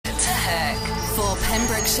Cook. For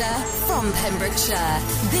Pembrokeshire, from Pembrokeshire,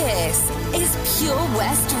 this is Pure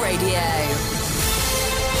West Radio.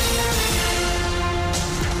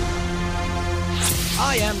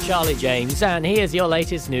 I am Charlie James, and here's your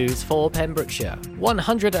latest news for Pembrokeshire.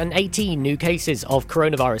 118 new cases of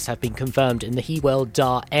coronavirus have been confirmed in the Hywel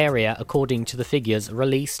Dda area, according to the figures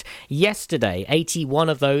released yesterday. 81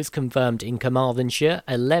 of those confirmed in Carmarthenshire,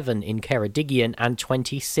 11 in Ceredigion, and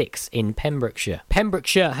 26 in Pembrokeshire.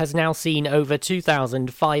 Pembrokeshire has now seen over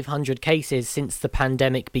 2,500 cases since the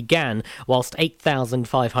pandemic began, whilst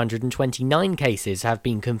 8,529 cases have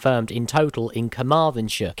been confirmed in total in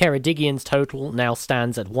Carmarthenshire. Ceredigion's total now stands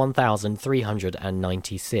at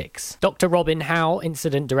 1,396. Dr. Robin Howe,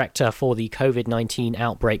 Incident Director for the COVID-19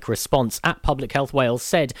 outbreak response at Public Health Wales,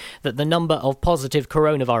 said that the number of positive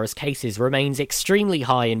coronavirus cases remains extremely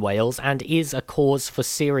high in Wales and is a cause for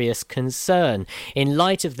serious concern. In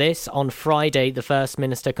light of this, on Friday, the First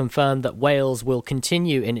Minister confirmed that Wales will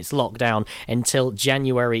continue in its lockdown until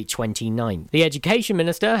January 29th. The Education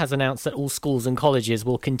Minister has announced that all schools and colleges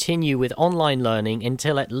will continue with online learning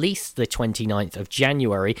until at least the 29th of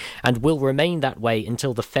January and will remain that way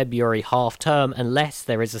until the February half-term unless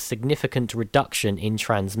there is a significant reduction in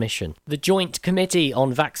transmission. The Joint Committee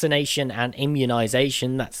on Vaccination and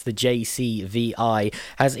Immunisation, that's the JCVI,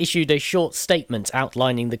 has issued a short statement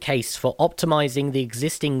outlining the case for optimising the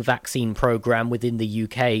existing vaccine programme within the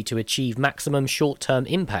UK to achieve maximum short-term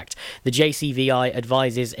impact. The JCVI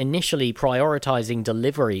advises initially prioritising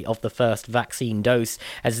delivery of the first vaccine dose,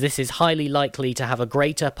 as this is highly likely to have a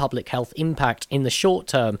greater public health impact in the short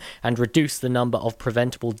term and reduce the number of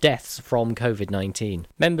preventable deaths from COVID-19.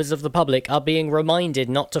 Members of the public are being reminded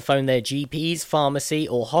not to phone their GPs, pharmacy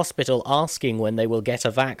or hospital asking when they will get a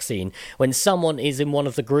vaccine. When someone is in one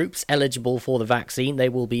of the groups eligible for the vaccine, they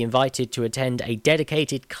will be invited to attend a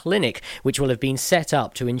dedicated clinic which will have been set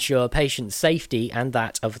up to ensure patient safety and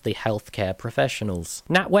that of the healthcare professionals.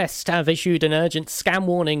 NatWest have issued an urgent scam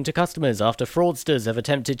warning to customers after fraudsters have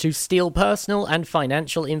attempted to steal personal and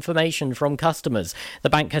financial information from customers. The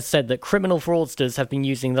bank has said that criminal fraudsters have been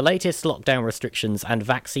using the latest lockdown restrictions and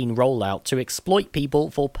vaccine rollout to exploit people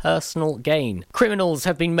for personal gain. Criminals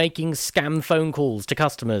have been making scam phone calls to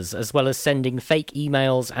customers, as well as sending fake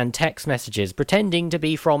emails and text messages pretending to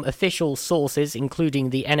be from official sources, including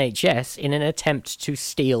the NHS, in an attempt to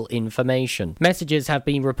steal information. Messages have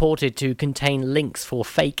been reported to contain links for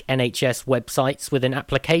fake NHS websites with an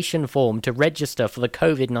application form to register for the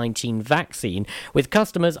COVID-19 vaccine, with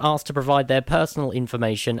customers asked to provide their personal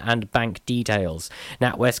information and bank details.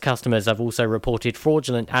 NatWest customers have also reported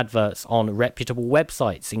fraudulent adverts on reputable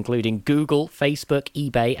websites, including Google, Facebook,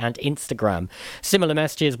 eBay and Instagram. Similar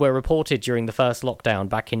messages were reported during the first lockdown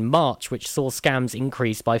back in March, which saw scams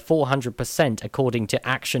increase by 400% according to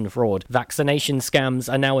Action Fraud. Vaccination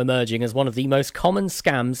scams are now emerging as one of the most common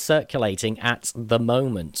scams circulating at the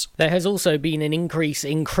moment. There has also been an increase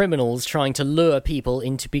in criminals trying to lure people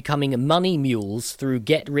into becoming money mules through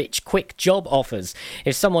get-rich-quick job offers.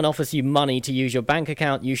 If someone offers you money to use your bank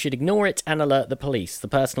account, you should ignore it and alert the police. The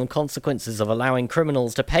personal consequences of allowing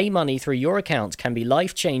criminals to pay money through your account can be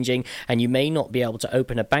life-changing, and you may not be able to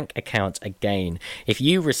open a bank account again. If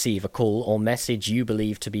you receive a call or message you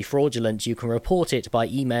believe to be fraudulent, you can report it by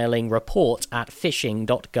emailing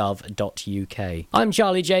report@fishing.gov.uk. I'm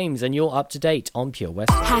Charlie James, and you're up to date on Pure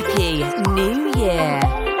West. Happy New Year.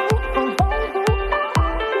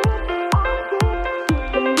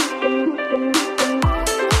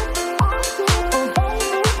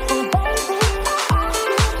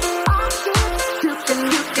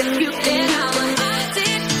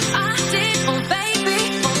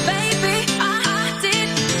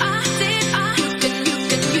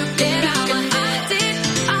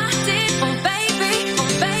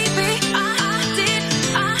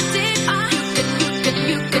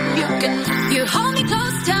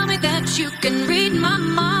 You can read my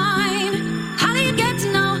mind. How do you get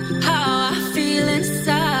to know how I feel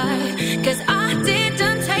inside? 'Cause I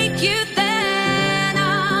didn't take you there.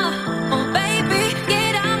 No. Oh baby,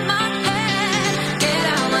 get out my head. Get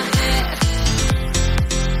out my head.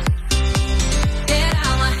 Get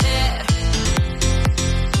out my head.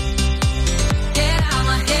 Get out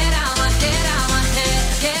my head, out my head, out my head.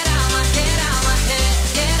 Get out my head, out my head.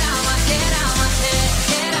 Get out my head, out my head.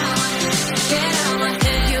 Get out my head. Get out my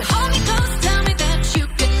head. You hold me close, tell me that you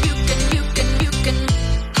can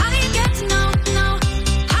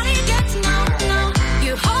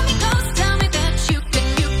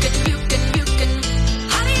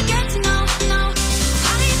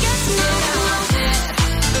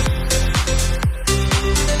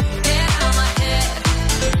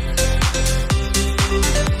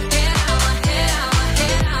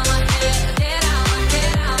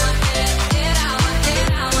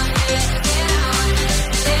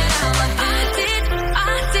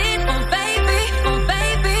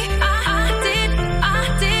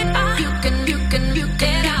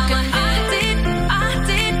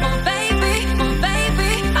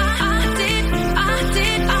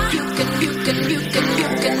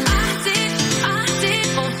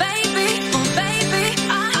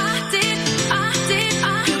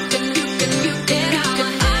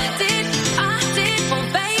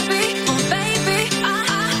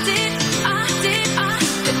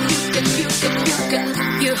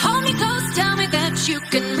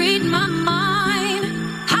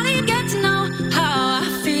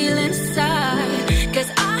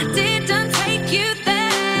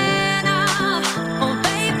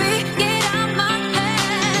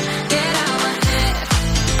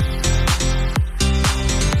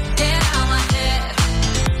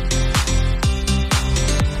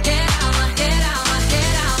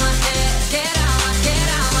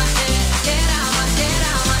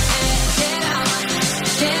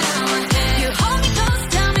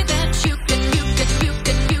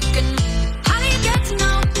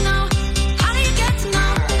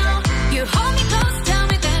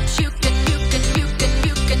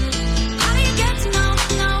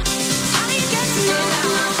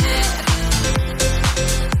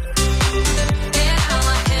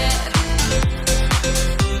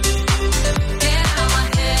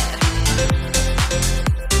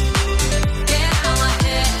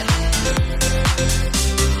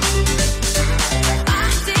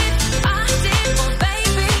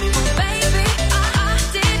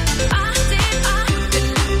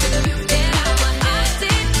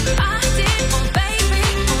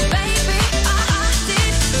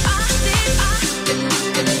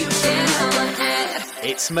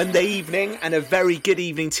It's Monday evening and a very good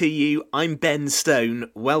evening to you. I'm Ben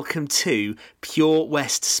Stone. Welcome to Pure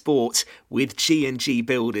West Sport with G&G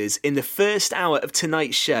Builders. In the first hour of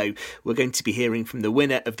tonight's show, we're going to be hearing from the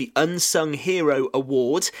winner of the Unsung Hero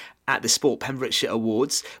Award at the Sport Pembrokeshire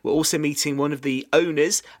Awards. We're also meeting one of the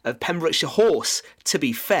owners of Pembrokeshire Horse, to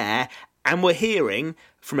be fair, and we're hearing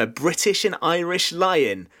from a British and Irish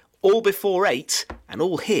Lion. All before 8 and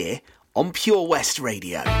all here on Pure West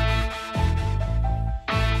Radio.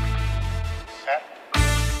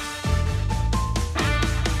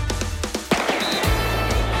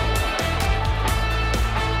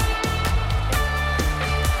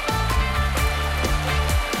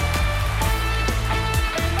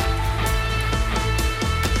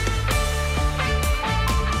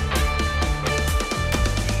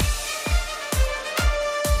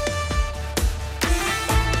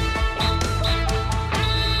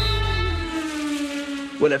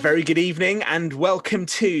 Well, a very good evening and welcome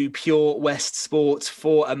to Pure West Sport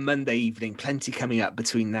for a Monday evening. Plenty coming up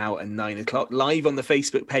between now and 9 o'clock. Live on the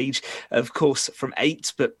Facebook page, of course, from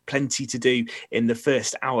 8, but plenty to do in the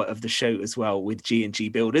first hour of the show as well with G&G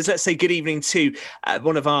Builders. Let's say good evening to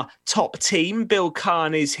one of our top team. Bill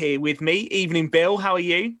Kahn is here with me. Evening, Bill. How are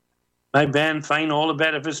you? Hi, Ben. Fine. All the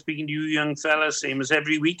better for speaking to you young fellas, same as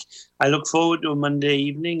every week. I look forward to a Monday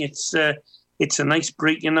evening. It's a nice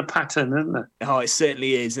break in the pattern, isn't it? Oh, it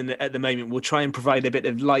certainly is. And at the moment, we'll try and provide a bit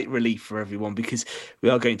of light relief for everyone because we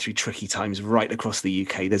are going through tricky times right across the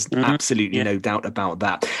UK. There's absolutely no doubt about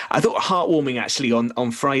that. I thought heartwarming, actually,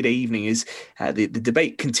 on Friday evening is the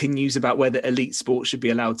debate continues about whether elite sport should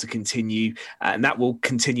be allowed to continue. And that will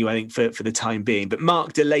continue, I think, for the time being. But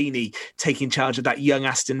Mark Delaney taking charge of that young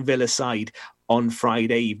Aston Villa side on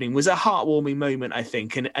Friday evening was a heartwarming moment, I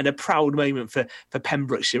think, and a proud moment for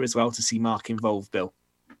Pembrokeshire as well to see Mark involved, Bill.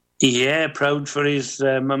 Yeah, proud for his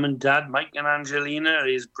mum and dad, Mike and Angelina,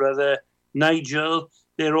 his brother Nigel.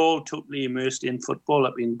 They're all totally immersed in football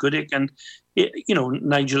up in Goodwick. And,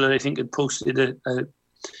 Nigel, I think, had posted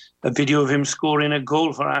a video of him scoring a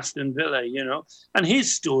goal for Aston Villa, And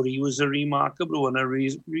his story was a remarkable one,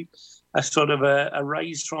 a sort of a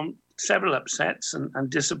rise from several upsets and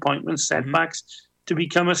disappointments, setbacks, to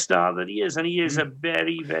become a star that he is. And he is a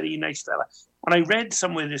very, very nice fella. And I read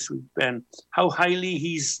somewhere this week, Ben, how highly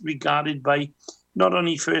he's regarded by not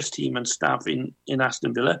only first team and staff in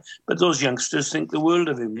Aston Villa, but those youngsters think the world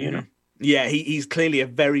of him, Yeah, he's clearly a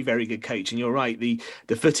very, very good coach. And you're right, the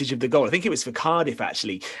footage of the goal, I think it was for Cardiff,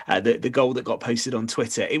 actually, the goal that got posted on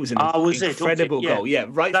Twitter. It was an incredible goal. Yeah,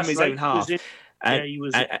 right from his own half.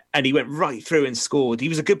 And he went right through and scored. He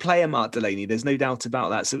was a good player, Mark Delaney. There's no doubt about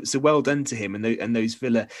that. So well done to him and those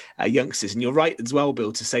Villa youngsters. And you're right as well,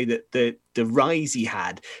 Bill, to say that the rise he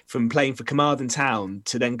had from playing for Carmarthen Town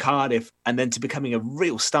to then Cardiff and then to becoming a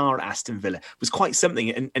real star at Aston Villa was quite something,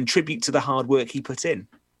 and tribute to the hard work he put in.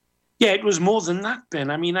 Yeah, it was more than that, Ben.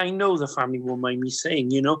 I mean, I know the family won't mind me saying,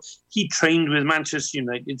 he trained with Manchester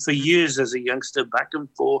United for years as a youngster, back and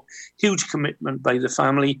forth, huge commitment by the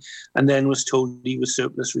family, and then was told he was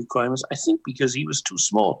surplus requirements, I think because he was too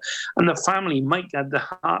small. And the family, Mike, had the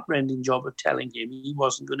heart-rending job of telling him he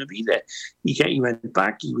wasn't going to be there. He went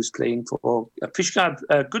back, he was playing for Fishguard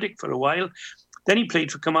Goodwick for a while. Then he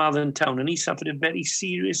played for Carmarthen Town and he suffered a very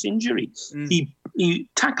serious injury. He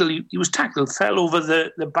was tackled, fell over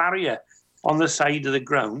the barrier on the side of the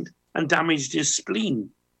ground and damaged his spleen.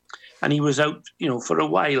 And he was out, for a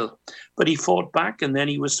while. But he fought back, and then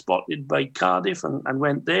he was spotted by Cardiff and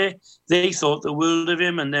went there. They thought the world of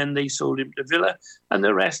him, and then they sold him to Villa. And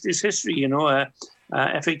the rest is history,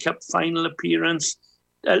 FA Cup final appearance.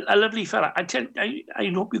 A lovely fella.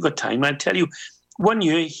 I hope you've got time. I'll tell you, one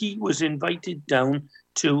year he was invited down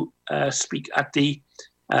to speak at the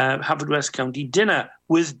Haverfordwest County dinner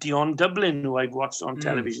with Dion Dublin, who I've watched on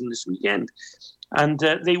television this weekend. And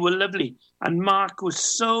they were lovely. And Mark was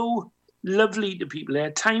so lovely to people. They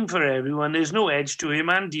had time for everyone. There's no edge to him.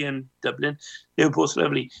 and Dion Dublin, they were both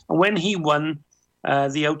lovely. And when he won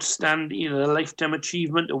the outstanding, the Lifetime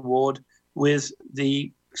Achievement Award with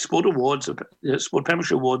the Sport Awards, the Sport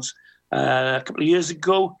Pembrokeshire Awards, a couple of years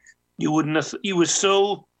ago, you wouldn't have. He was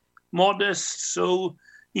so modest,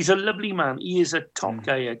 he's a lovely man. He is a top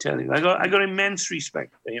guy, I tell you. I got immense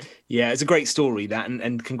respect for him. Yeah, it's a great story, that,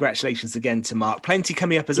 and congratulations again to Mark. Plenty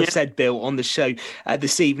coming up, as I've said, Bill, on the show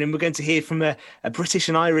this evening. We're going to hear from a British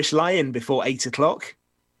and Irish Lion before 8 o'clock.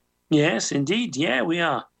 Yes, indeed. Yeah, we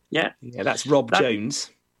are. Yeah, that's Rob Jones.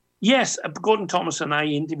 Yes, Gordon Thomas and I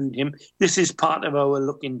interviewed him. This is part of our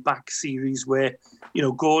Looking Back series where,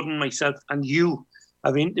 Gordon, myself and you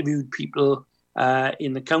have interviewed people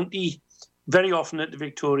in the county, very often at the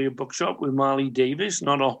Victoria Bookshop with Marley Davis,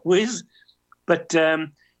 not always. But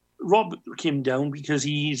Rob came down because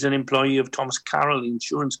he's an employee of Thomas Carroll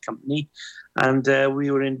Insurance Company, and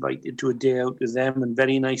we were invited to a day out with them, and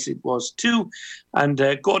very nice it was too. And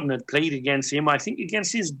Gordon had played against him, I think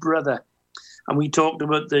against his brother, and we talked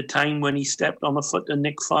about the time when he stepped on the foot of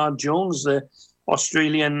Nick Farr-Jones, the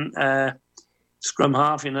Australian scrum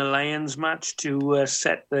half in a Lions match, to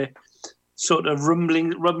set the sort of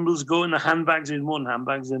rumbles going, the handbags in one,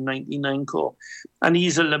 handbags in 99 core. And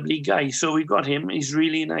he's a lovely guy. So we got him. He's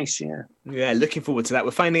really nice, yeah. Yeah, looking forward to that. We're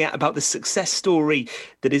finding out about the success story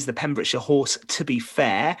that is the Pembrokeshire horse, To Be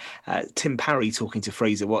Fair. Tim Parry talking to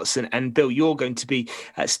Fraser Watson. And Bill, you're going to be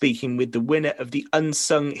speaking with the winner of the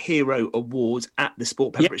Unsung Hero Award at the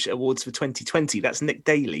Sport Pembrokeshire Awards for 2020. That's Nick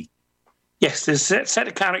Daly. Yes, there's a set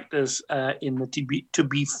of characters in the To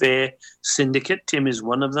Be Fair syndicate. Tim is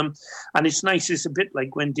one of them. And it's nice. It's a bit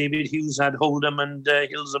like when David Hughes had Hold'em and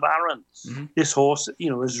Hills of Arran. Mm-hmm. This horse,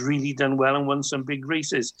 has really done well and won some big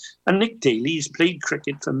races. And Nick Daly's played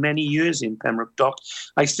cricket for many years in Pembroke Dock.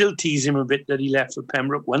 I still tease him a bit that he left for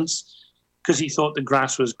Pembroke once because he thought the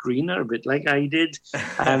grass was greener, a bit like I did.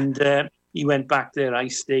 And he went back there. I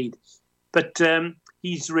stayed. But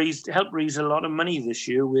he's helped raise a lot of money this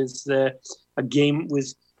year with a game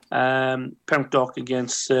with Pembroke Dock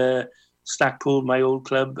against Stackpool, my old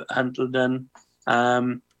club, Huntledon,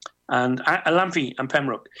 and Alanfy and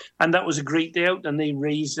Pembroke. And that was a great day out, and they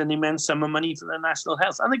raised an immense sum of money for the National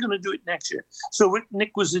Health, and they're going to do it next year. So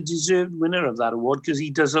Nick was a deserved winner of that award because he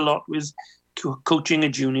does a lot with coaching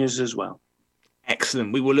of juniors as well.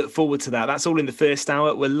 Excellent. We will look forward to that. That's all in the first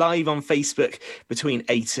hour. We're live on Facebook between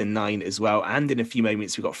 8 and 9 as well. And in a few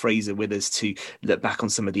moments, we've got Fraser with us to look back on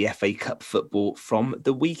some of the FA Cup football from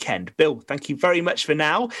the weekend. Bill, thank you very much for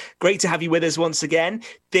now. Great to have you with us once again.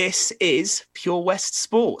 This is Pure West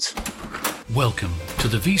Sport. Welcome to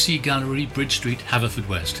the VC Gallery, Bridge Street,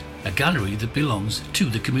 Haverfordwest, a gallery that belongs to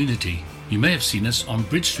the community. You may have seen us on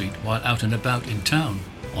Bridge Street while out and about in town.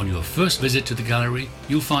 On your first visit to the gallery,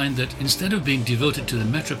 you'll find that instead of being devoted to the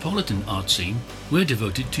metropolitan art scene, we're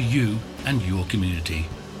devoted to you and your community.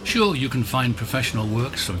 Sure, you can find professional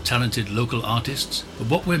works from talented local artists, but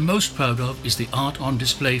what we're most proud of is the art on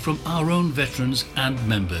display from our own veterans and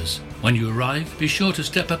members. When you arrive, be sure to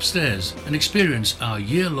step upstairs and experience our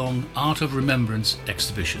year-long Art of Remembrance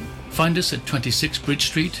exhibition. Find us at 26 Bridge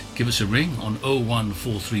Street, give us a ring on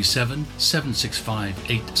 01437 765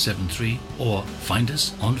 873 or find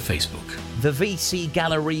us on Facebook. The VC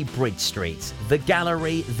Gallery, Bridge Street, the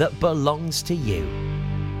gallery that belongs to you.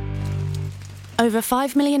 Over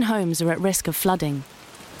 5 million homes are at risk of flooding,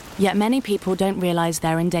 yet many people don't realise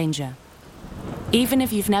they're in danger. Even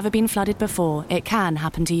if you've never been flooded before, it can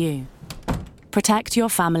happen to you. Protect your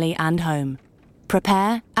family and home.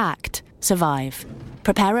 Prepare, act, survive.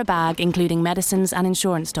 Prepare a bag including medicines and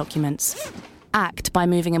insurance documents. Act by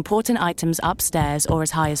moving important items upstairs or as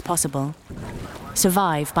high as possible.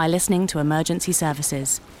 Survive by listening to emergency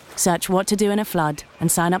services. Search what to do in a flood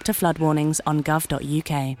and sign up to flood warnings on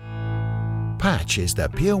gov.uk. Patch is the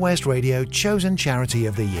Pure West Radio chosen charity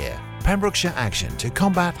of the year. Pembrokeshire Action to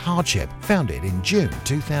Combat Hardship, founded in June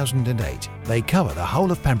 2008. They cover the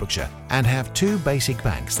whole of Pembrokeshire and have 2 basic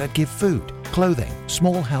banks that give food, clothing,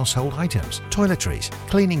 small household items, toiletries,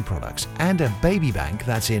 cleaning products, and a baby bank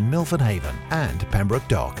that's in Milford Haven and Pembroke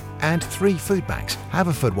Dock, and 3 food banks,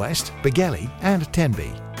 Haverfordwest, Begelly and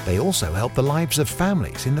Tenby. They also help the lives of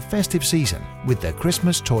families in the festive season with their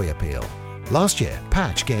Christmas toy appeal. Last year,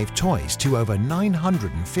 Patch gave toys to over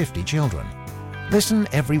 950 children. Listen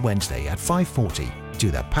every Wednesday at 5:40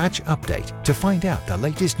 to the Patch Update to find out the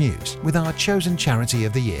latest news with our chosen charity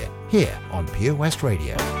of the year here on Pure West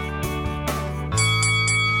Radio.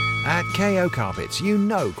 At KO Carpets, you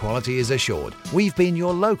know quality is assured. We've been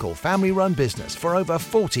your local family-run business for over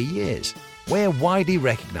 40 years. We're widely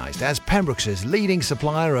recognised as Pembrokeshire's leading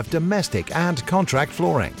supplier of domestic and contract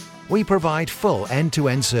flooring. We provide full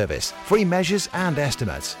end-to-end service, free measures and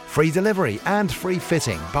estimates, free delivery and free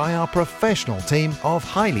fitting by our professional team of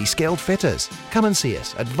highly skilled fitters. Come and see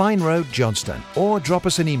us at Vine Road, Johnston, or drop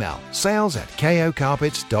us an email,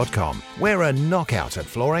 sales@kocarpets.com. We're a knockout at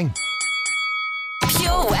flooring.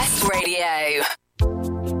 Pure West Radio.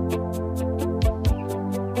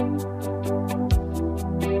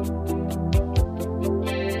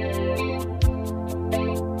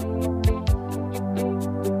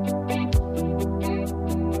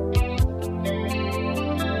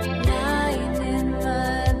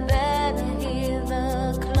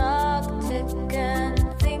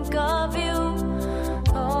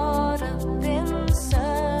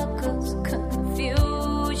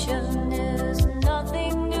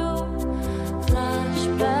 Nothing new.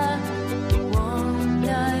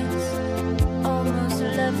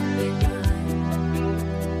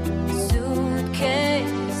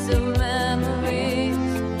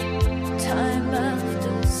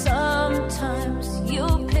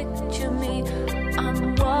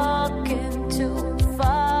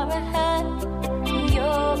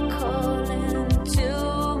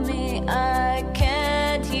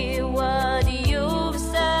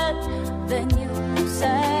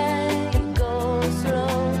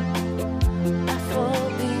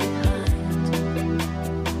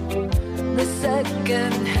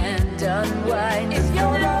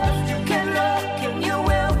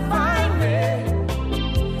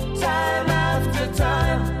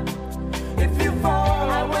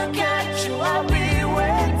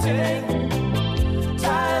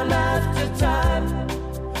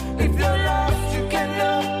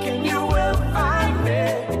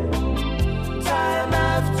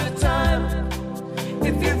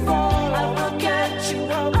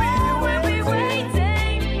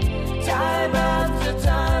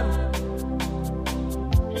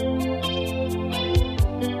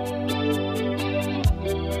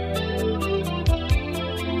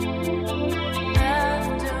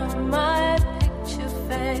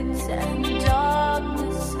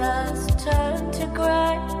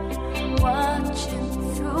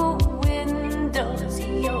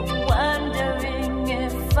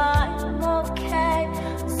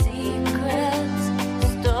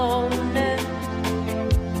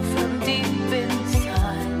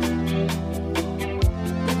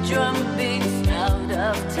 drum beats out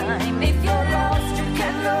of time. If you're lost, you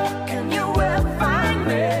can look and you will find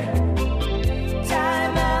me.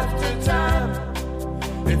 Time after time.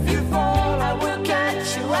 If you fall, I will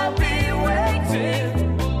catch you. I'll be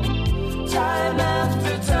waiting. Time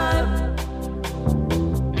after time.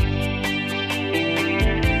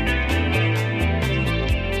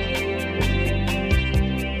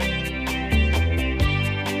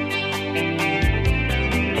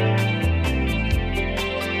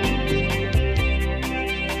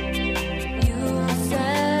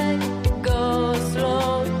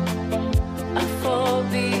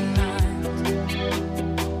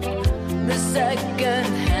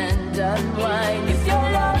 Second hand unwind. If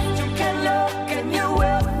you're lost, you can look and you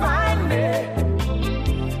will find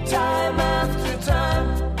me. Time after time.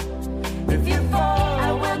 If you fall,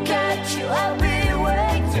 I will catch you. I'll be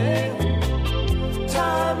waiting.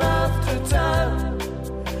 Time after time.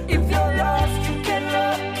 If you're lost, you can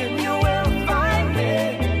look and you will find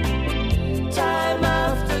me. Time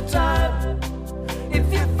after time.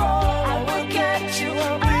 If you fall, I will catch you.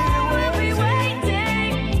 I will be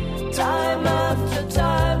waiting. Time after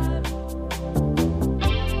time.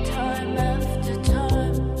 Time after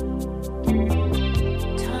time.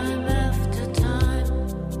 Time after time.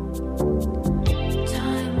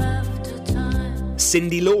 Time after time.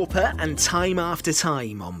 Cyndi Lauper and Time After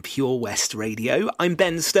Time on Pure West Radio. I'm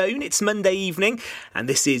Ben Stone. It's Monday evening and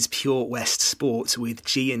this is Pure West Sport with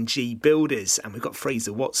G&G Builders, and we've got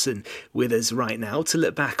Fraser Watson with us right now to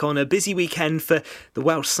look back on a busy weekend for the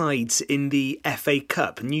Welsh sides in the FA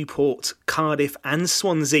Cup. Newport, Cardiff and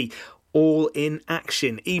Swansea all in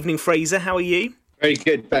action. Evening, Fraser, how are you? Very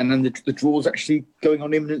good, Ben, and the draw's actually going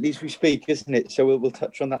on imminently as we speak, isn't it? So we'll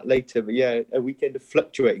touch on that later. But yeah, a weekend of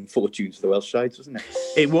fluctuating fortunes for the Welsh sides, wasn't it?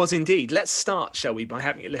 It was indeed. Let's start, shall we, by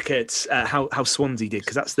having a look at how Swansea did,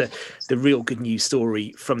 because that's the real good news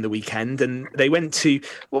story from the weekend. And they went to,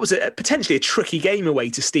 what was it, potentially a tricky game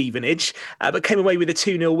away to Stevenage, but came away with a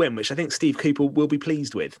 2-0 win, which I think Steve Cooper will be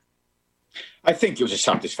pleased with. I think it was a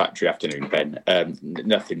satisfactory afternoon, Ben.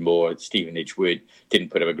 Nothing more. Stevenage didn't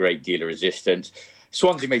put up a great deal of resistance.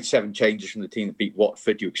 Swansea made 7 changes from the team that beat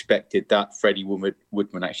Watford. You expected that. Freddie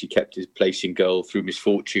Woodman actually kept his place in goal through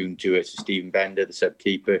misfortune to Stephen Bender, the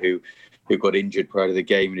sub-keeper, who got injured prior to the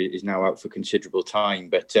game and is now out for considerable time.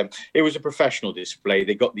 But it was a professional display.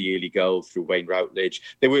 They got the early goal through Wayne Routledge.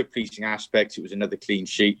 There were pleasing aspects. It was another clean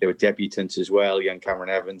sheet. There were debutants as well, young Cameron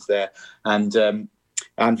Evans there.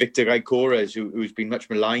 And Victor Gaikores, who's been much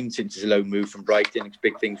maligned since his loan move from Brighton.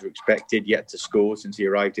 Big things were expected, yet to score since he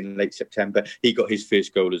arrived in late September. He got his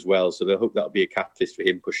first goal as well, so I hope that'll be a catalyst for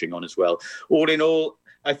him pushing on as well. All in all,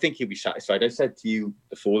 I think he'll be satisfied. I said to you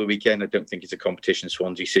before the weekend, I don't think it's a competition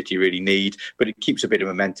Swansea City really need, but it keeps a bit of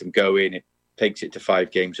momentum going. It takes it to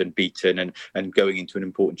 5 games unbeaten and going into an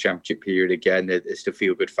important championship period again. It's the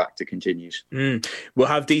feel-good factor continues. We'll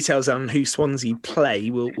have details on who Swansea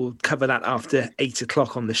play. We'll cover that after 8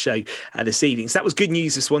 o'clock on the show this evening. So that was good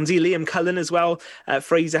news for Swansea. Liam Cullen as well.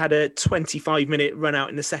 Fraser had a 25-minute run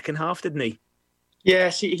out in the second half, didn't he?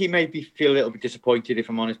 Yes, he made me feel a little bit disappointed, if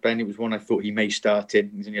I'm honest, Ben. It was one I thought he may start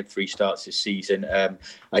in. He's only had 3 starts this season.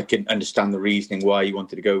 I can understand the reasoning why he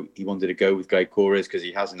wanted to go. He wanted to go with Gaikores because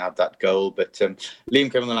he hasn't had that goal. But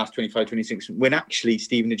Liam came on the last 25, 26. When actually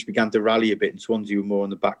Stevenage began to rally a bit and Swansea were more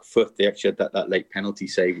on the back foot, they actually had that late penalty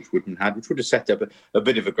save, which would have set up a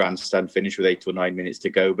bit of a grandstand finish with 8 or 9 minutes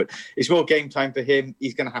to go. But it's more game time for him.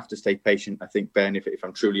 He's going to have to stay patient, I think, Ben. If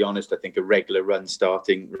I'm truly honest, I think a regular run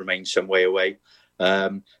starting remains some way away.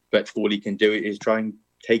 But all he can do is try and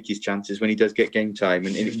take his chances when he does get game time.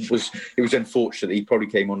 And it was unfortunate that he probably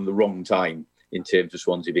came on at the wrong time in terms of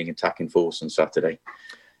Swansea being attacking force on Saturday.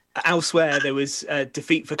 Elsewhere, there was a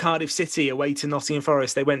defeat for Cardiff City away to Nottingham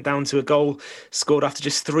Forest. They went down to a goal scored after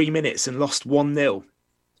just 3 minutes and lost 1-0.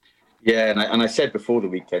 Yeah, and I said before the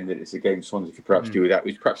weekend that it's a game Swansea could perhaps do with that. It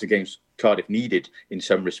was perhaps a game Cardiff needed in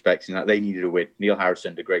some respects, in that they needed a win. Neil Harris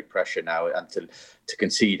under great pressure now, and to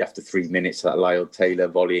concede after 3 minutes, that Lyle Taylor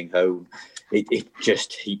volleying home, it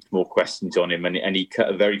just heaped more questions on him, and he cut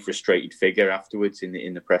a very frustrated figure afterwards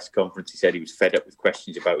in the press conference. He said he was fed up with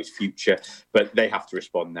questions about his future, but they have to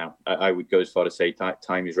respond now. I would go as far to say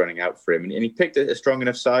time is running out for him, and he picked a strong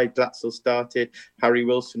enough side. Glatzel started, Harry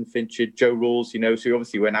Wilson, Fincher, Joe Rawls, so he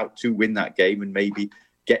obviously went out to win that game and maybe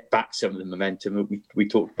get back some of the momentum we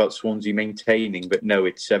talked about Swansea maintaining. But no,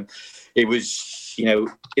 it was,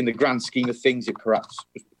 in the grand scheme of things, it perhaps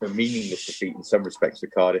was a meaningless defeat in some respects for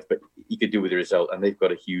Cardiff, but he could do with the result, and they've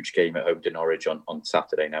got a huge game at home to Norwich on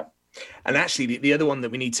Saturday now. And actually, the other one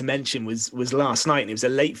that we need to mention was last night, and it was a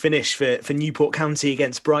late finish for Newport County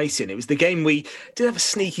against Brighton. It was the game we did have a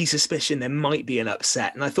sneaky suspicion there might be an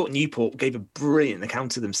upset, and I thought Newport gave a brilliant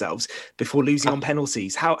account of themselves before losing on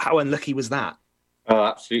penalties. How unlucky was that? Oh,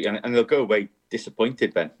 absolutely, and they'll go away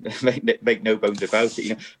disappointed, Ben. make no bones about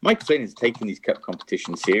it. Michael Flynn has taken these cup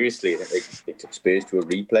competitions seriously. They took Spurs to a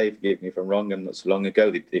replay, forgive me if I'm wrong, and not so long ago.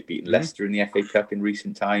 They've beaten Leicester in the FA Cup in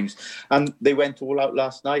recent times, and they went all out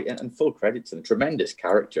last night, and full credit to them. Tremendous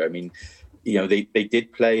character. I mean, they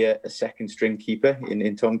did play a second string keeper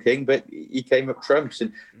in Tom King, but he came up trumps,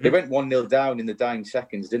 and they went 1-0 down in the dying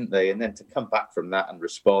seconds, didn't they? And then to come back from that and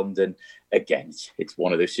respond, and again, it's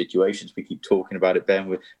one of those situations we keep talking about it, Ben,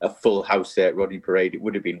 with a full house there at Rodney Parade. It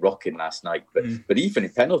would have been rocking last night, but even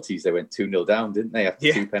in penalties, they went 2-0 down, didn't they?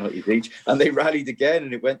 After 2 penalties each, and they rallied again,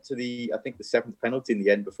 and it went to the 7th penalty in the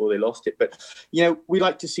end before they lost it. But we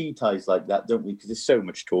like to see ties like that, don't we? Because there's so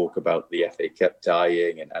much talk about the FA Cup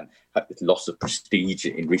dying and loss of prestige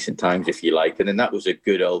in recent times, if you like. And then that was a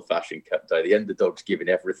good old-fashioned cup tie. The underdogs giving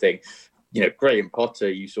everything. Graham Potter,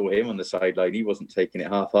 you saw him on the sideline. He wasn't taking it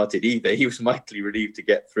half-hearted either. He was mightily relieved to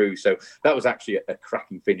get through. So that was actually a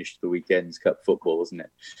cracking finish to the weekend's cup football, wasn't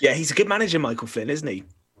it? Yeah, he's a good manager, Michael Flynn, isn't he?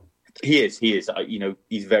 He is. He's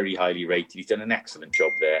very highly rated. He's done an excellent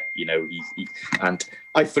job there. And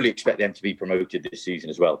I fully expect them to be promoted this season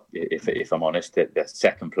as well. If I'm honest, they're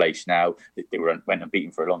second place now. They went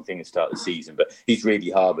unbeaten for a long thing at the start of the season, but he's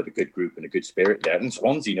really harboured a good group and a good spirit there. And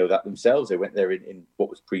Swansea know that themselves. They went there in what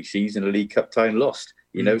was pre-season, a League Cup tie, and lost.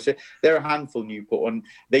 So they're a handful, Newport, and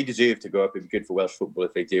they deserve to go up. It'd be good for Welsh football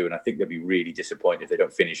if they do, and I think they'll be really disappointed if they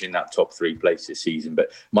don't finish in that top 3 place this season.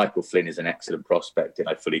 But Michael Flynn is an excellent prospect, and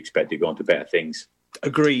I fully expect to go on to better things.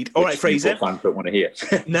 Agreed. All right, Fraser. Fans don't want to hear.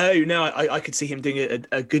 No, I could see him doing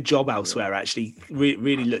a good job elsewhere. Actually,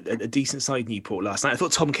 really looked at a decent side Newport last night. I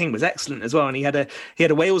thought Tom King was excellent as well, and he had a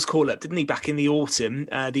Wales call up, didn't he, back in the autumn?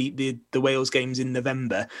 The Wales games in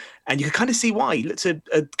November, and you could kind of see why. He looked a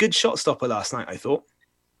good shot stopper last night, I thought.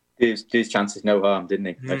 His chances no harm, didn't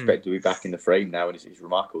he? I expect to be back in the frame now, and it's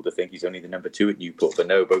remarkable to think he's only the number 2 at Newport. But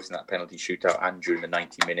no, both in that penalty shootout and during the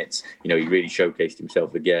 90 minutes, he really showcased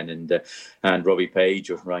himself again. And Robbie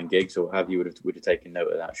Page or Ryan Giggs or what have you would have taken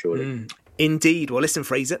note of that, surely. Indeed. Well, listen,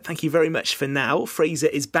 Fraser, thank you very much for now. Fraser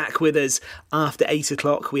is back with us after 8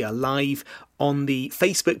 o'clock. We are live on the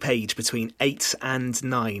Facebook page between 8 and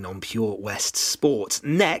 9 on Pure West Sport.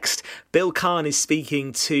 Next, Bill Kahn is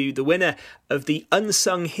speaking to the winner of the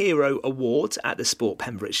Unsung Hero Award at the Sport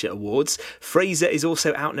Pembrokeshire Awards. Fraser is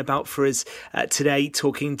also out and about for us today,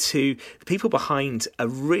 talking to the people behind a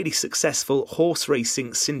really successful horse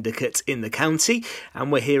racing syndicate in the county.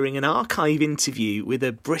 And we're hearing an archive interview with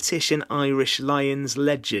a British and Irish Lions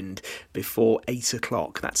legend before 8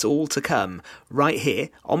 o'clock. That's all to come right here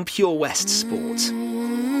on Pure West Sport.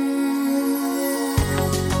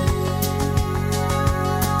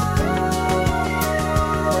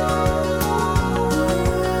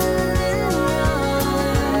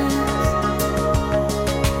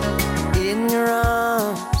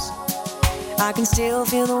 I can still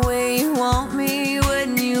feel the way you want me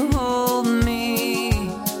when you hold me.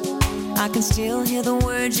 I can still hear the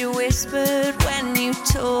words you whispered when you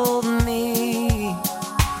told me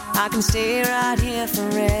I can stay right here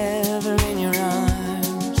forever in your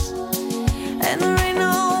arms. And there ain't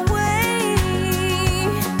no way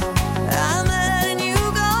I'm letting you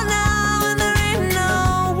go now, and there ain't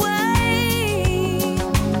no way,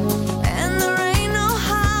 and there ain't no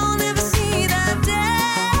how I'll never see that day.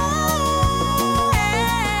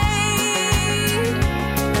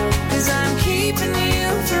 'Cause I'm keeping you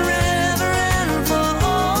forever and for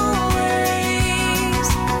always.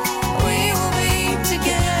 We will be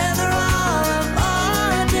together all of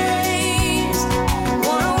our days.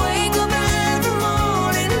 Wanna wake up every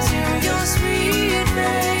morning to your sweet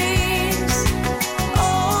face.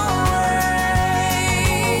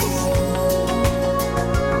 Always.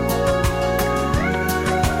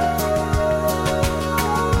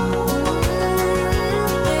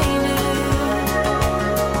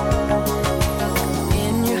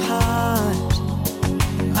 In your heart,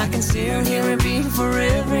 I can still hear it beat for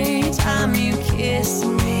every time you kiss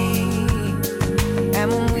me.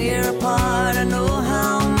 And when we're apart, I know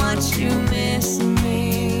how much you miss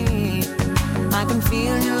me. I can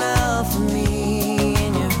feel your love for me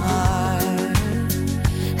in your heart.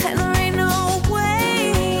 And there ain't no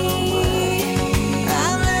way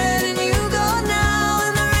I'm letting you go now,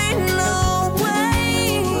 and there ain't no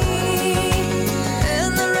way,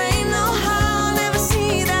 and there ain't no how I'll never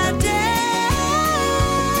see that day.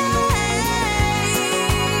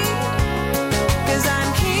 'Cause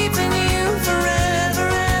I'm keeping you forever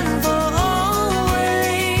and for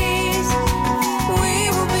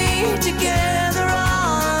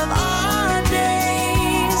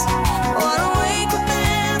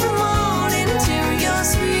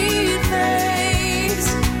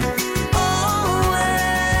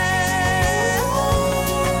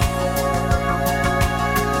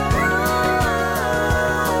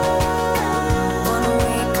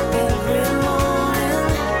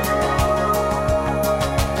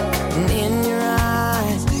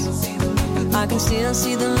still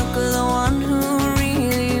see the look of the one who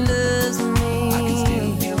really loves me. I can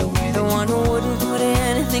still feel the way, the one who wouldn't put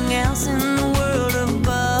anything else in the world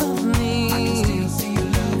above me. I can still see your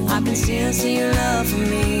love, I can still see your love for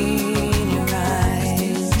me in your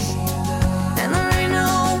eyes. And there ain't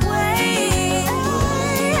no way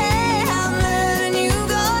I'm letting you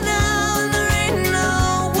go now. And there ain't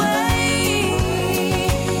no way,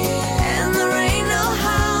 and there ain't no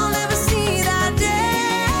how I'll ever see that day.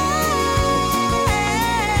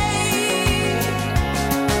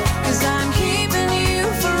 'Cause I'm keeping you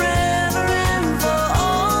forever and for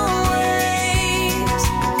always.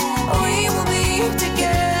 We will be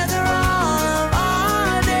together all of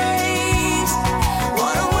our days.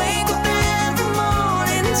 Wanna wake up every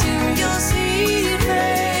morning to your sweet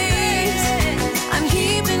face. I'm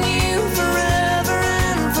keeping you forever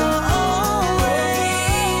and for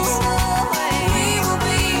always. We will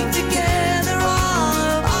be together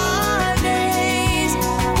all of our days.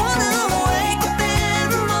 Wanna wake up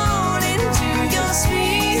every morning to your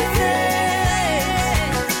sweet face.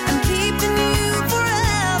 I'm keeping you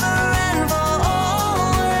forever and for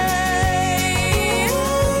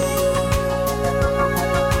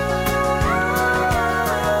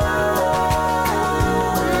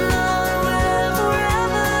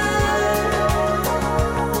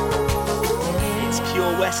It's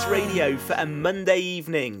Pure West Radio for a Monday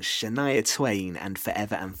evening. Shania Twain and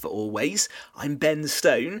Forever and for Always. I'm Ben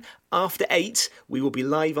Stone. After 8, we will be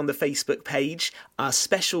live on the Facebook page. Our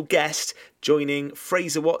special guest joining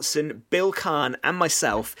Fraser Watson, Bill Kahn and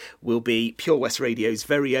myself will be Pure West Radio's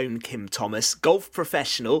very own Kim Thomas, golf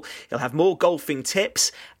professional. He'll have more golfing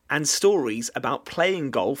tips and stories about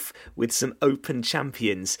playing golf with some Open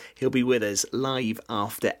champions. He'll be with us live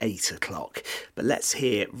after 8 o'clock. But let's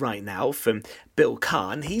hear right now from Bill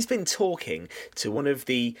Kahn. He's been talking to one of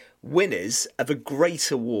the winners of a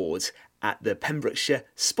great award at the Pembrokeshire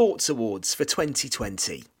Sports Awards for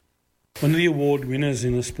 2020. One of the award winners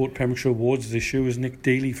in the Sport Pembrokeshire Awards this year was Nick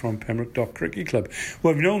Daly from Pembroke Dock Cricket Club, who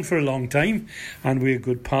I've known for a long time, and we're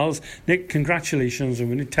good pals. Nick, congratulations on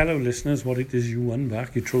winning. Tell our listeners what it is you won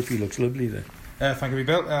back. Your trophy looks lovely there. Thank you,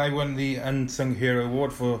 Bill. I won the Unsung Hero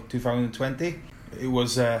Award for 2020. It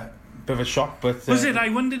was a bit of a shock, but... was it? I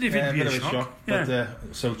wondered if it'd be a shock. But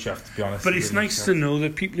so chuffed, to be honest. But it's really nice to know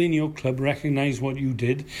that people in your club recognise what you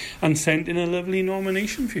did and sent in a lovely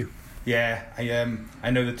nomination for you. Yeah, I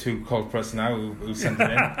know the two culprits now who sent it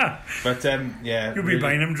in. But yeah, you'll be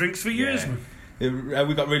buying them drinks for years, man.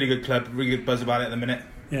 We got really good club, really good buzz about it at the minute.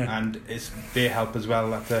 Yeah, and it's their help as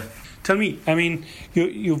well. Tell me, I mean,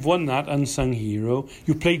 you've won that Unsung Hero.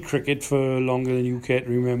 You played cricket for longer than you care to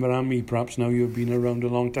remember, and me perhaps. Now you've been around a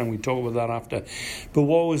long time. We talk about that after. But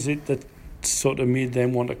what was it that sort of made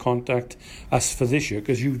them want to contact us for this year?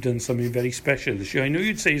 Because you've done something very special this year. I know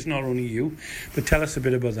you'd say it's not only you, but tell us a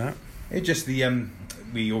bit about that. It just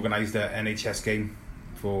we organised an NHS game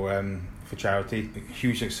for charity.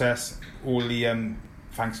 Huge success. All the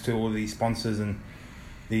thanks to all the sponsors and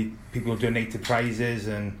the people who donated prizes,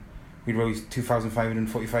 and we raised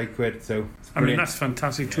 £2,545. So I mean, that's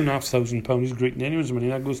fantastic. £2,500 is great in anyone's money.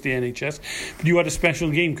 That goes to the NHS. But you had a special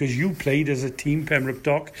game because you played as a team, Pembroke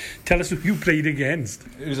Dock. Tell us who you played against.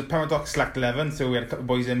 It was a Pembroke Dock Select 11, so we had a couple of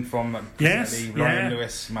boys in from Ryan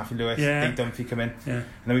Lewis, Matthew Lewis, Dave Dunphy come in. Yeah. And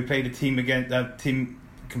then we played a team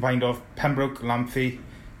combined of Pembroke, Lamphy,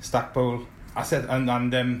 Stackpole.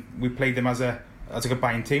 And we played them as a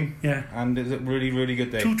combined team. Yeah. And it was a really, really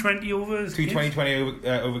good day. 220 overs? 220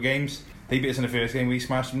 over games. They beat us in the first game, we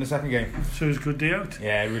smashed them in the second game. So it was a good day out?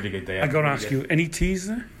 Yeah, really good day out. I got to ask you, any teas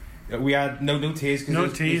there? We had no teas. No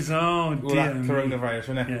teas, oh dear. That coronavirus,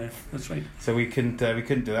 wasn't it? Yeah, that's right. So we couldn't do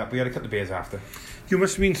that. We had a couple of beers after. You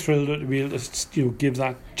must have been thrilled to be able to give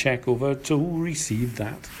that cheque over. So who received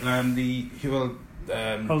that? The Hewell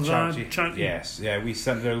charity. Yes, yeah, we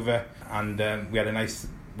sent it over, and we had a nice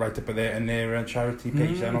write-up in their charity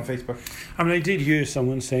page on Facebook. I mean, I did hear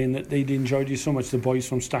someone saying that they'd enjoyed you so much, the boys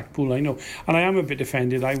from Stackpool, I know. And I am a bit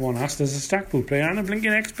offended. I won asked as a Stackpool player and a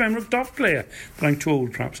blinking ex-Pembroke Dock player. But I'm too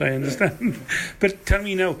old, perhaps, I understand. But tell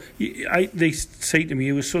me now, they say to me,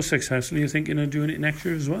 you were so successful, you're thinking of doing it next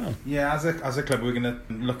year as well? Yeah, as a club, we're going to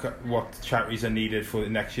look at what charities are needed for the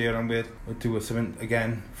next year, and we'll do something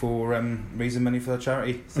again for raising money for the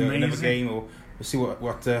charity. So another game, or we'll see what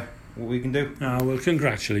we can do. Well,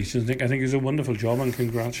 congratulations, Nick. I think it was a wonderful job, and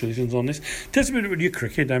congratulations on this. Tell us a bit about your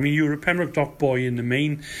cricket. I mean, you were a Pembroke Dock boy in the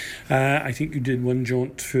main. I think you did one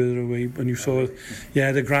jaunt further away when you saw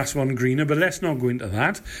the grass one greener, but let's not go into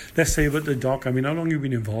that. Let's say about the dock. I mean, how long have you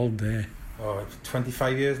been involved there?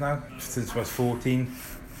 25 years now, since I was 14.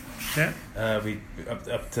 Yeah. We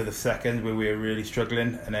up to the second where we were really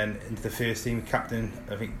struggling, and then into the first team, captain,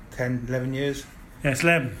 I think 10, 11 years. Yes,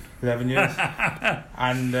 11. 11 years.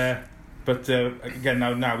 And but again,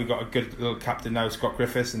 now we've got a good little captain now, Scott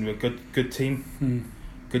Griffiths, and we're a good team,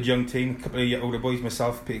 good young team. A couple of older boys,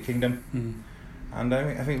 myself, Peter Kingdom. And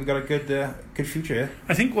I think we've got a good future here.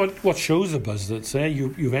 I think what shows the buzz that's there,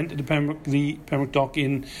 you've entered the Pembroke Dock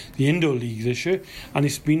in the Indo League this year, and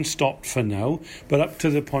it's been stopped for now. But up to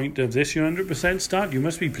the point of this, your 100% start, you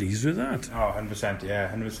must be pleased with that. Oh, 100%,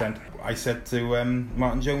 yeah, 100%. I said to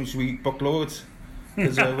Martin Jones, we book loads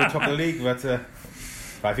because we're top of the league, but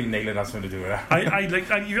I think Nayland has something to do with that.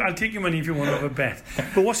 I'll take your money if you want to have a bet.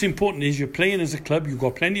 But what's important is you're playing as a club, you've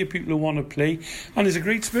got plenty of people who want to play, and there's a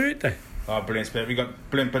great spirit there. Oh, brilliant spirit. We've got a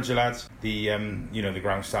brilliant bunch of lads. The the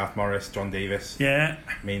ground staff, Morris, John Davis. Yeah.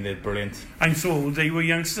 I mean, they're brilliant. I'm so old, they were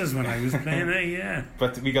youngsters when I was playing there, yeah.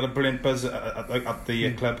 But we got a brilliant buzz at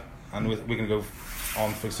the club, and we're going to go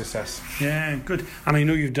on for success. Yeah, good. And I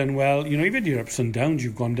know you've done well. You've had your ups and downs.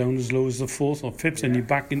 You've gone down as low as the 4th or 5th, and you're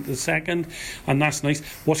back into the 2nd, and that's nice.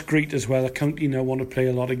 What's great as well, the county now want to play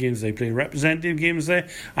a lot of games. They play representative games there,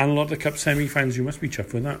 and a lot of the cup semi-finals. You must be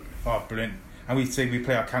chuffed with that. Oh, brilliant. And we say we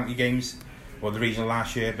play our county games. Well, the regional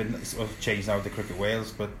last year, but it's changed now to Cricket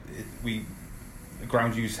Wales. But the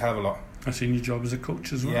ground used a hell of a lot. I've seen your job as a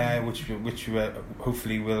coach as well. Yeah, which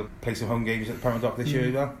hopefully will play some home games at the Pembroke Dock this year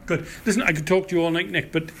as well. Good. Listen, I could talk to you all night,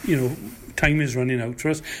 Nick, but time is running out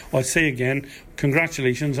for us. I'll say again,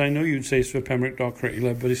 congratulations. I know you'd say it's for Pembroke Dock Cricket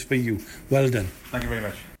Club, but it's for you. Well done. Thank you very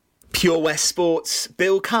much. Pure West Sports,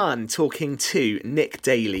 Bill Kahn talking to Nick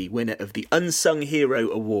Daly, winner of the Unsung Hero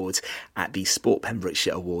Award at the Sport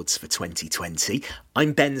Pembrokeshire Awards for 2020.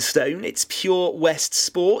 I'm Ben Stone. It's Pure West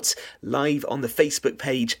Sport, live on the Facebook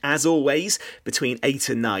page as always between 8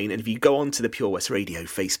 and 9. And if you go on to the Pure West Radio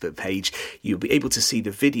Facebook page, you'll be able to see the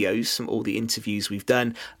videos from all the interviews we've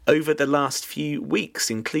done over the last few weeks,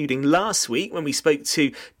 including last week when we spoke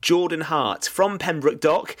to Jordan Hart from Pembroke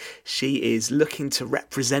Dock. She is looking to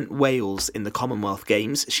represent Wales in the Commonwealth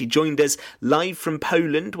Games. She joined us live from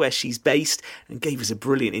Poland, where she's based, and gave us a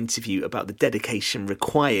brilliant interview about the dedication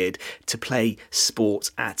required to play sport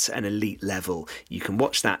at an elite level. You can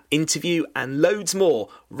watch that interview and loads more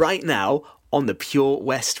right now on the Pure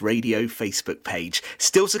West Radio Facebook page.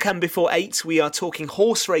 Still to come before 8, we are talking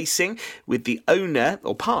horse racing with the owner,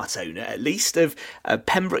 or part owner at least, of a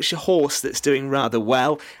Pembrokeshire horse that's doing rather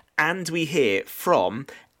well. And we hear from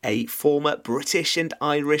a former British and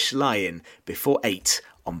Irish lion before 8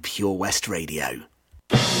 on Pure West Radio.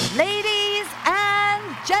 Ladies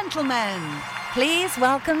and gentlemen, please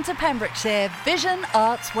welcome to Pembrokeshire Vision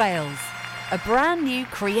Arts Wales, a brand new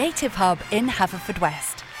creative hub in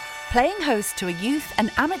Haverfordwest. Playing host to a youth and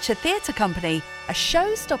amateur theatre company, a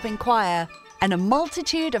show-stopping choir, and a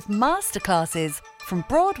multitude of masterclasses from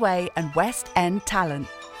Broadway and West End talent.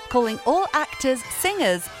 Calling all actors,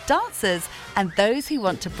 singers, dancers, and those who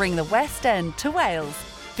want to bring the West End to Wales.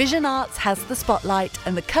 Vision Arts has the spotlight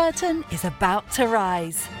and the curtain is about to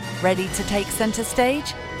rise. Ready to take centre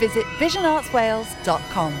stage? Visit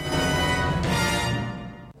visionartswales.com.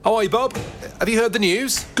 Oh, hi, Bob. Have you heard the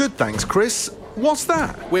news? Good, thanks, Chris. What's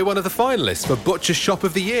that? We're one of the finalists for Butcher's Shop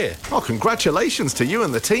of the Year. Oh, congratulations to you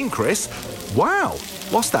and the team, Chris. Wow,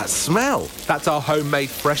 what's that smell? That's our homemade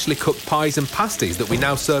freshly cooked pies and pasties that we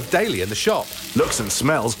now serve daily in the shop. Looks and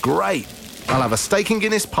smells great. I'll have a steak and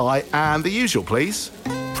Guinness pie and the usual, please.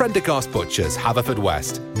 Prendergast Butchers,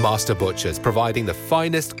 Haverfordwest. Master Butchers, providing the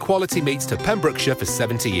finest quality meats to Pembrokeshire for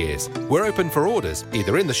 70 years. We're open for orders,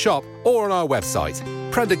 either in the shop or on our website,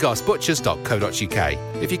 prendergastbutchers.co.uk.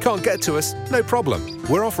 If you can't get to us, no problem.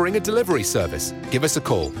 We're offering a delivery service. Give us a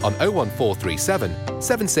call on 01437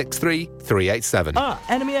 763 387.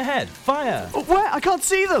 Enemy ahead. Fire. Oh, where? I can't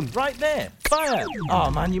see them. Right there. Fire. Oh,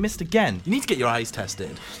 man, you missed again. You need to get your eyes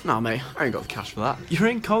tested. Nah, mate, I ain't got the cash for that. You're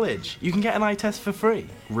in college. You can get an eye test for free.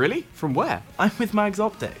 Really? From where? I'm with Mags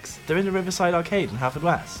Optics. They're in the Riverside Arcade in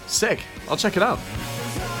Haverfordwest. Sick. I'll check it out.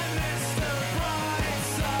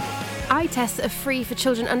 Eye tests are free for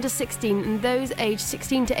children under 16 and those aged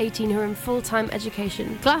 16 to 18 who are in full-time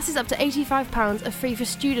education. Glasses up to £85 are free for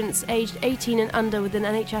students aged 18 and under with an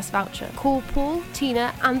NHS voucher. Call Paul,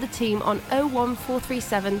 Tina and the team on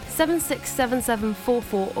 01437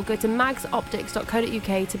 767744 or go to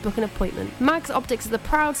magsoptics.co.uk to book an appointment. Mags Optics are the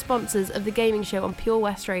proud sponsors of the gaming show on Pure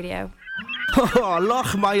West Radio. Oh,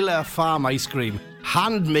 Lochmeyler Farm Ice Cream.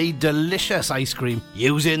 Handmade delicious ice cream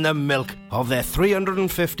using the milk of their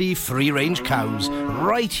 350 free-range cows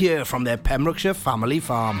right here from their Pembrokeshire family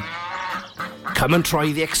farm. Come and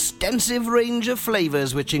try the extensive range of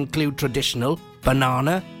flavours which include traditional,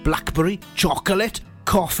 banana, blackberry, chocolate,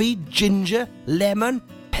 coffee, ginger, lemon,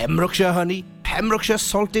 Pembrokeshire honey, Pembrokeshire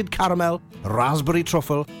salted caramel, raspberry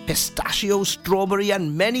truffle, pistachio, strawberry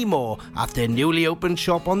and many more at their newly opened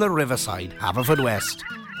shop on the Riverside, Haverfordwest.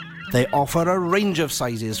 They offer a range of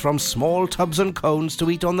sizes from small tubs and cones to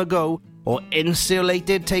eat on the go or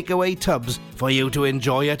insulated takeaway tubs for you to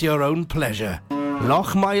enjoy at your own pleasure.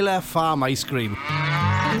 Lochmeyler Farm Ice Cream.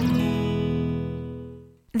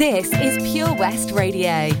 This is Pure West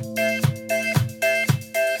Radio.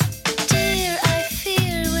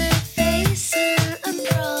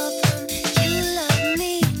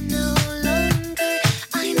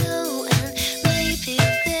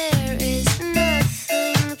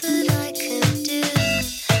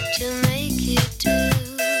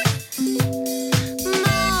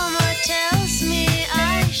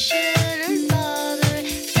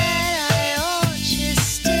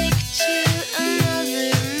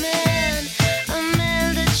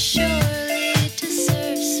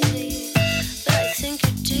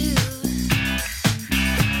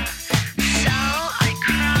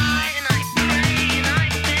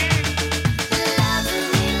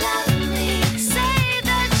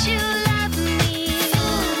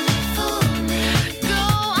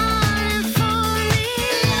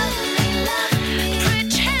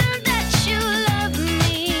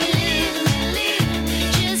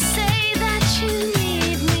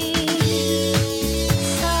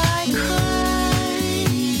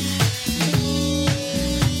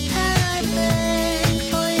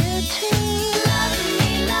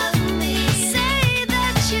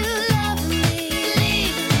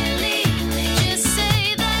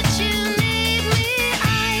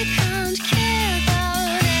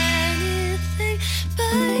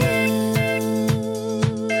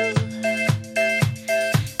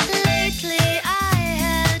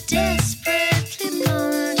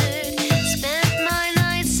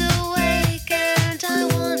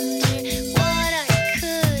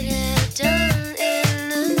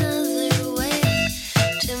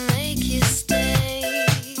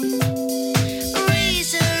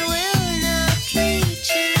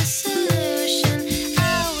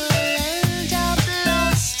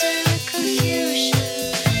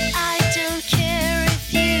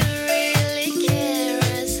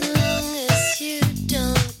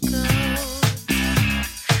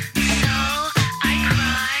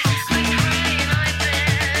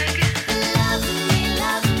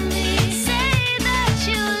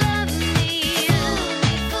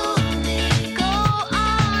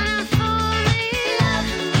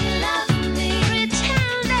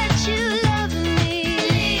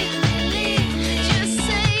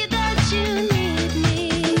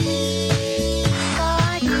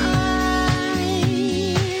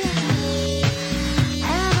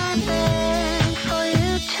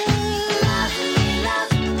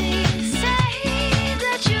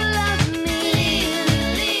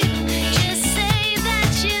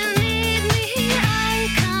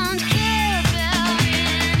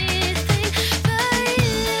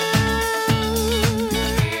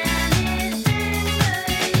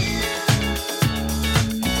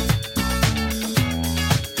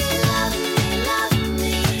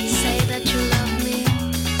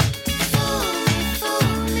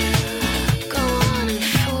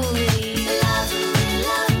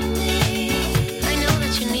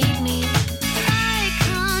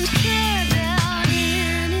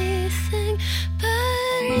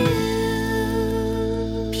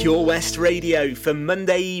 Pure West Radio for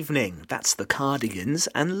Monday evening. That's the Cardigans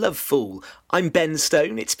and Love Fool. I'm Ben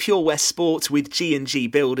Stone. It's Pure West Sport with G&G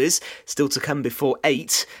Builders. Still to come before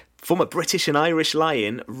 8. Former British and Irish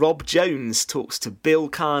Lion Rob Jones talks to Bill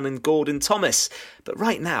Kahn and Gordon Thomas. But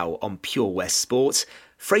right now on Pure West Sport,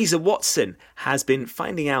 Fraser Watson has been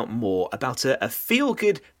finding out more about a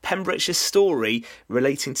feel-good Pembrokeshire story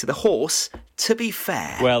relating to the horse To Be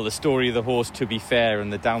Fair. Well, the story of the horse To Be Fair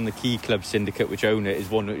and the Down the Quay Club syndicate which own it is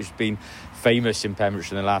one which has been famous in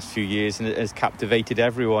Pembrokeshire in the last few years and it has captivated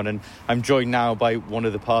everyone. And I'm joined now by one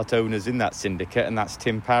of the part owners in that syndicate, and that's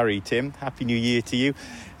Tim Parry. Tim, Happy New Year to you.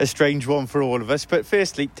 A strange one for all of us. But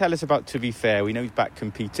firstly, tell us about To Be Fair. We know he's back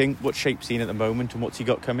competing. What shape's he in at the moment and what's he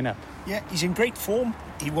got coming up? Yeah, he's in great form.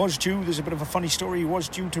 He was due, there's a bit of a funny story, he was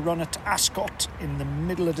due to run at Ascot in the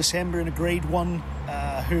middle of December in a Grade 1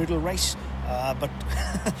 hurdle race. But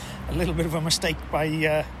a little bit of a mistake by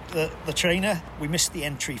the trainer. We missed the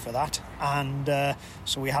entry for that. and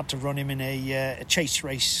so we had to run him in a chase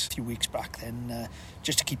race a few weeks back then,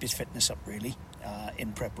 just to keep his fitness up, really,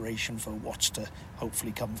 in preparation for what's to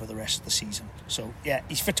hopefully come for the rest of the season. So yeah,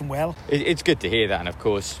 he's fitting well. It's good to hear that, and of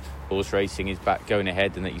course horse racing is back going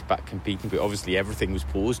ahead and that he's back competing, but obviously everything was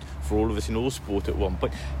paused for all of us in all sport at one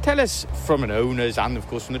point. Tell us, from an owner's and of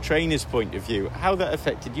course from the trainer's point of view, how that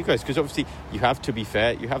affected you guys, because obviously you have to be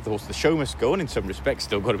fair, you have the horse, the show must go on in some respects,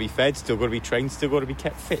 still got to be fed, still got to be trained, still got to be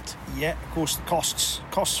kept fit. Yeah, of course the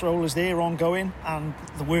costs roll is there ongoing, and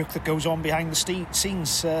the work that goes on behind the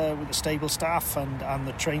scenes with the stable staff and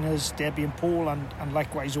the trainers, Debbie and Paul, and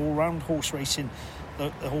likewise all round horse racing.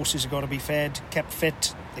 The horses have got to be fed, kept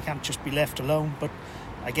fit. They can't just be left alone. But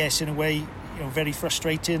I guess in a way, very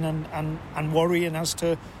frustrating and worrying as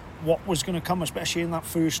to what was going to come, especially in that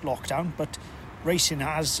first lockdown. But racing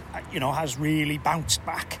has really bounced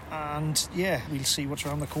back, and yeah, we'll see what's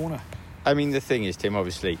around the corner. I mean, the thing is, Tim,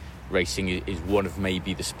 obviously racing is one of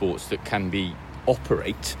maybe the sports that can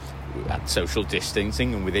operate at social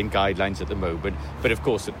distancing and within guidelines at the moment, but of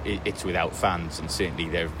course it's without fans, and certainly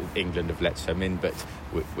England have let some in, but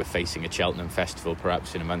we're facing a Cheltenham festival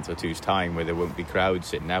perhaps in a month or two's time where there won't be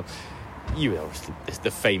crowds in. Now, it's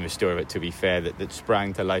the famous story of it, to be fair, that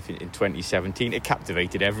sprang to life in 2017. It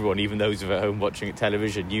captivated everyone, even those of at home watching it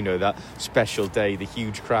television. That special day, the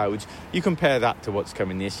huge crowds. You compare that to what's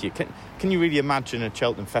coming this year. Can you really imagine a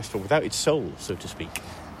Cheltenham festival without its soul, so to speak?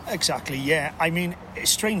 Exactly, yeah. I mean, it's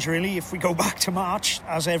strange, really, if we go back to March,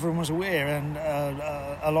 as everyone was aware, and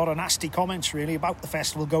a lot of nasty comments, really, about the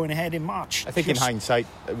festival going ahead in March. I think in hindsight,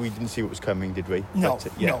 we didn't see what was coming, did we? No,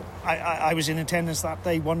 no. I was in attendance that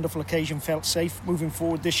day. Wonderful occasion, felt safe. Moving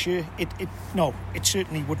forward this year, it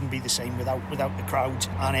certainly wouldn't be the same without the crowd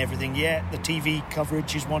and everything. Yeah, the TV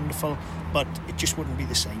coverage is wonderful, but it just wouldn't be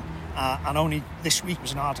the same. And only this week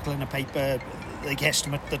was an article in the paper, they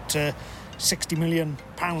guesstimate that £60 million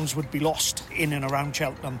would be lost in and around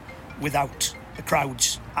Cheltenham without the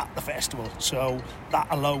crowds at the festival. So that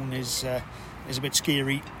alone is a bit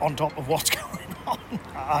scary on top of what's going on.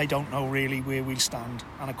 I don't know really where we'll stand.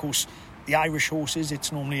 And of course, the Irish horses,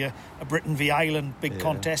 it's normally a Britain v Ireland big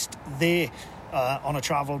contest. They're on a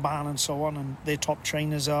travel ban and so on, and their top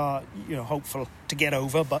trainers are hopeful to get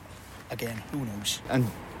over, but again, who knows. And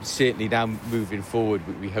certainly now moving forward,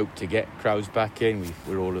 we hope to get crowds back in.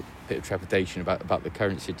 We're all a bit of trepidation about the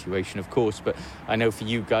current situation, of course, but I know for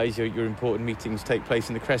you guys, your important meetings take place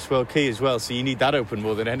in the Cresswell Quay as well, so you need that open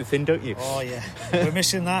more than anything, don't you? Oh yeah, we're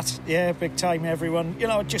missing that. Yeah, big time, everyone.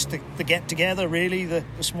 Just the get together, really, the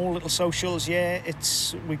small little socials. Yeah,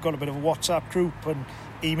 we've got a bit of a WhatsApp group and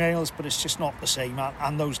emails, but it's just not the same.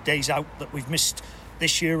 And those days out that we've missed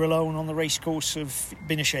this year alone on the racecourse have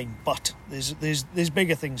been a shame, but there's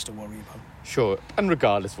bigger things to worry about. Sure, and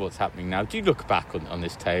regardless of what's happening now, do you look back on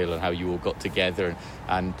this tale and how you all got together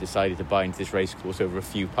and decided to buy into this racecourse over a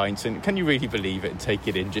few pints, and can you really believe it and take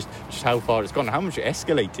it in just how far it's gone, how much it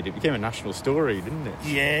escalated? It became a national story, didn't it?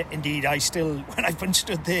 Yeah, indeed. When I've been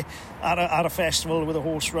stood there at a festival with a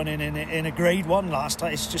horse running in a Grade 1 last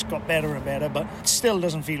time, it's just got better and better, but it still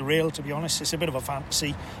doesn't feel real, to be honest. It's a bit of a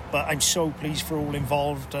fantasy, but I'm so pleased for all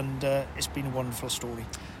involved, and it's been a wonderful story.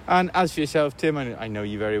 And as for yourself, Tim, I know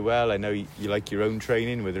you very well. I know you like your own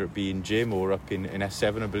training, whether it be in gym or up in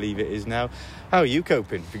S7, I believe it is now. How are you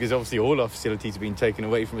coping? Because obviously all our facilities have been taken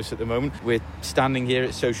away from us at the moment. We're standing here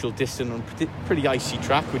at social distance on a pretty icy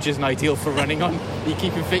track, which isn't ideal for running on. Are you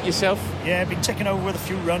keeping fit yourself? Yeah, I've been taken over with a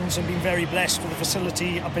few runs and been very blessed with the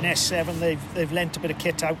facility up in S7. They've lent a bit of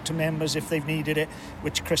kit out to members if they've needed it,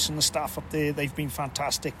 which Chris and the staff up there, they've been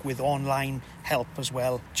fantastic with online help as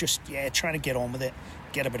well. Just, trying to get on with it,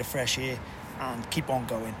 get a bit of fresh air and keep on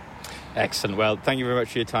going. Excellent. Well, thank you very much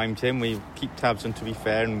for your time, Tim. We keep tabs on To Be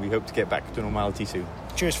Fair, and we hope to get back to normality soon.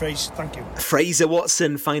 Cheers, Fraser. Thank you. Fraser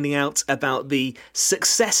Watson finding out about the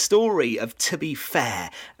success story of To Be Fair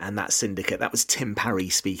and that syndicate. That was Tim Parry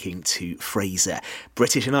speaking to Fraser.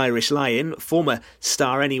 British and Irish Lion, former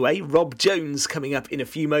star anyway, Rob Jones coming up in a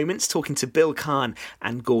few moments, talking to Bill Kahn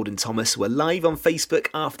and Gordon Thomas. We're live on Facebook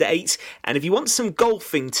after 8. And if you want some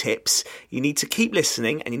golfing tips, you need to keep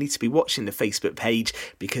listening and you need to be watching the Facebook page,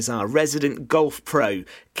 because our resident golf pro,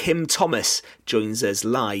 Kim Thomas, joins us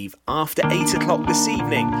live after 8 o'clock this evening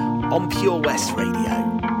on Pure West Radio.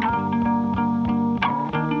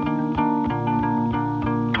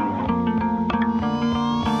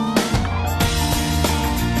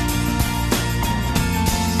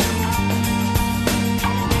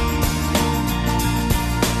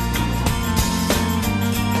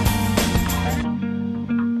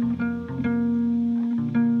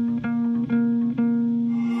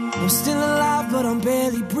 I'm still alive, but I'm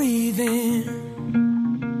barely breathing.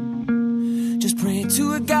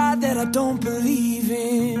 to a God that I don't believe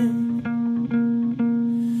in.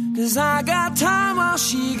 'Cause I got time while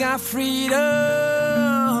she got freedom.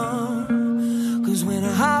 'Cause when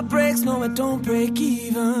a heart breaks, no, it don't break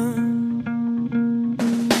even.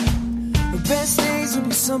 The best days will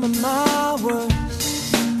be some of my worst.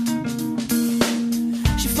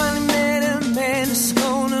 She finally met a man that's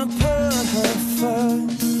gonna put her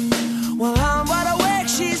first. While I'm wide awake,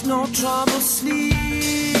 she's no trouble sleeping.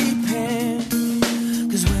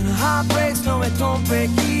 'Cause when a heart breaks, no, it don't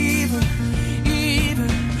break even.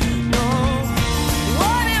 No.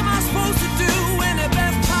 What am I supposed to do when the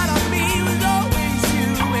best part of me was always you?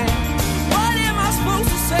 And what am I supposed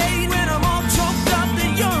to say when I'm all choked up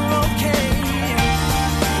that you're okay?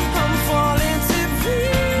 I'm falling to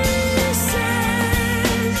pieces,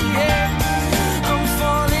 yeah. I'm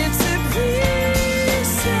falling to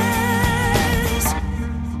pieces.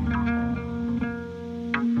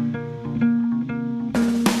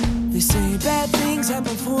 They say bad things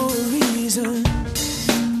happen for a reason.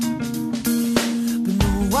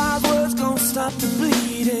 Wild words gon' stop the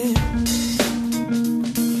bleeding.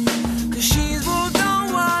 'Cause she's moved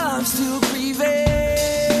on while I'm still grieving.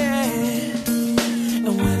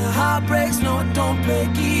 And when a heart breaks, no, it don't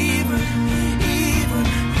break even.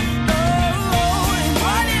 Oh, and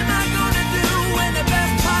what am I gonna do when the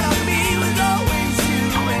best part of me was always you?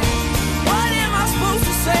 And what am I supposed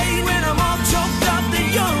to say when I'm all choked up that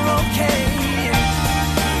you're okay?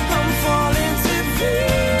 I'm falling to pieces.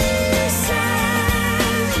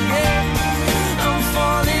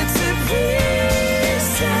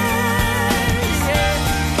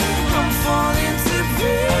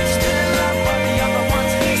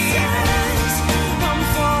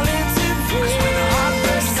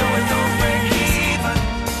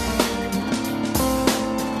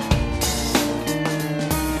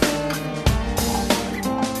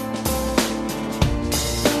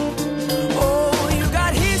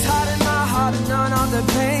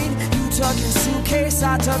 Suitcase,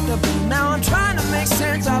 I took the blue. Now I'm trying to make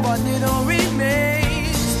sense of what little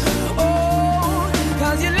remains. Oh,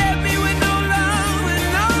 'cause you left me with no love and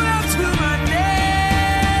no love to my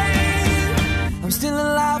name. I'm still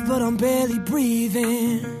alive, but I'm barely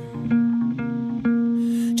breathing.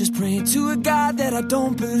 Just praying to a God that I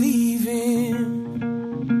don't believe in.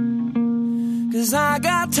 'Cause I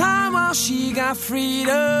got time while she got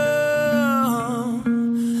freedom.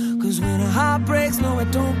 'Cause when a heart breaks, no,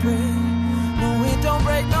 it don't break. No, it don't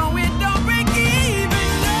break, no, it don't break even.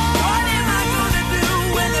 No. What am I gonna do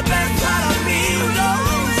when the best part of me was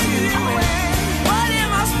always you? What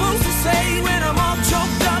am I supposed to say when I'm all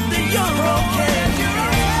choked up that you're okay?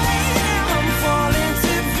 I'm falling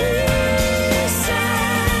to pieces,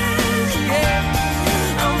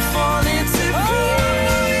 yeah. I'm falling to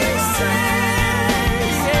pieces,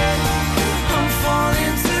 yeah. I'm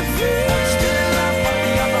falling to pieces.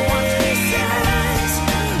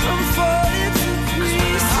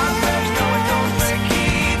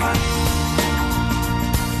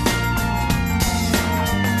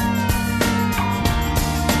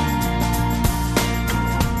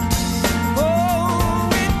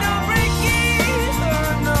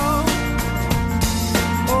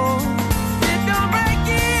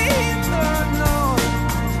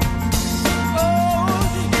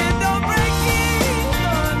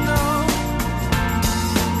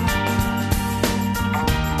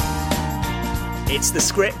 It's The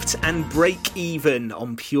Script and Break Even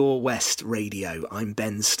on Pure West Radio. I'm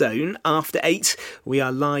Ben Stone. After 8, we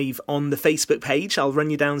are live on the Facebook page. I'll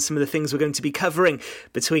run you down some of the things we're going to be covering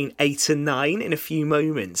between 8 and 9 in a few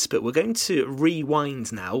moments. But we're going to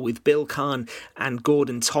rewind now with Bill Kahn and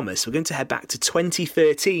Gordon Thomas. We're going to head back to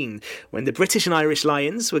 2013 when the British and Irish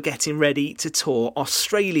Lions were getting ready to tour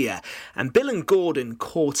Australia. And Bill and Gordon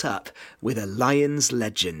caught up with a Lions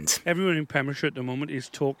legend. Everyone in Pembrokeshire at the moment is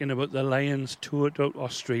talking about the Lions tour to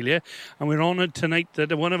Australia, and we're honoured tonight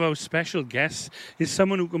that one of our special guests is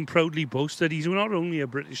someone who can proudly boast that he's not only a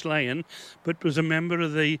British Lion but was a member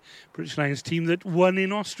of the British Lions team that won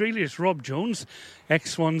in Australia. It's Rob Jones,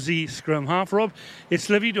 ex-Swansea scrum half. Rob, it's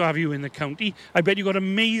lovely to have you in the county. I bet you got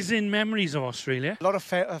amazing memories of Australia. A lot of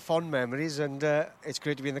fond memories, and it's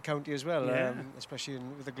great to be in the county as well, yeah. Especially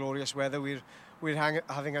with the glorious weather we're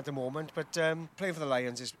having at the moment. But playing for the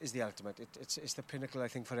Lions is the ultimate. It's the pinnacle, I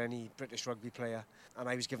think, for any British rugby player. And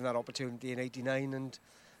I was given that opportunity in '89, and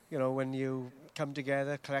you know, when you come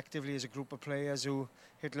together collectively as a group of players who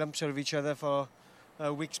hit lumps out of each other for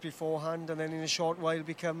weeks beforehand, and then in a short while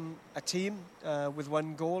become a team with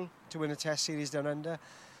one goal to win a Test series down under,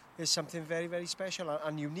 is something very, very special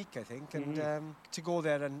and unique, I think. And to go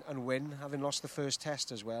there and win, having lost the first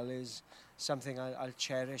test as well, is something I'll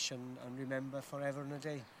cherish and remember forever and a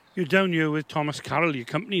day. You're down here with Thomas Carroll, your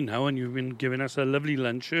company now, and you've been giving us a lovely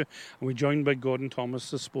lunch here, and we're joined by Gordon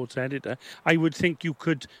Thomas, the sports editor. I would think you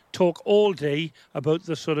could talk all day about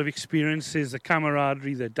the sort of experiences, the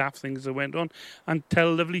camaraderie, the daft things that went on, and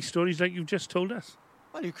tell lovely stories like you've just told us.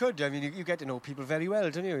 Well, you could. I mean, you get to know people very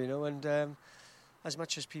well, don't you? You know, and as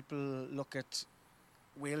much as people look at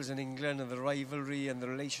Wales and England and the rivalry and the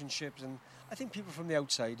relationships, and I think people from the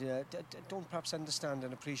outside don't perhaps understand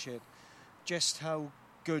and appreciate just how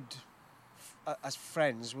good as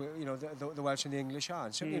friends, you know, the Welsh and the English are,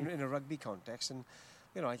 and certainly in a rugby context. And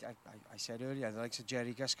you know, I said earlier, the likes of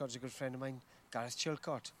Jerry Guscott's a good friend of mine, Gareth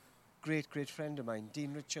Chilcott, great friend of mine,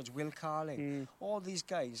 Dean Richards, Will Carling, all these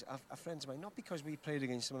guys are friends of mine, not because we played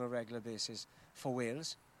against them on a regular basis for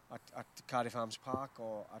Wales at Cardiff Arms Park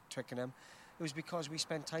or at Twickenham. It was because we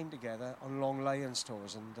spent time together on long Lions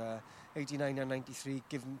tours, and 89 and 93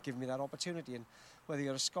 give me that opportunity. And whether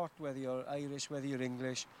you're a Scot, whether you're Irish, whether you're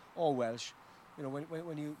English or Welsh, you know,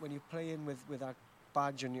 when you play in with that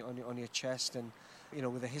badge on your chest, and you know,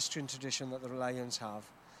 with the history and tradition that the Lions have,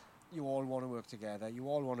 you all want to work together. You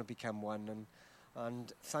all want to become one,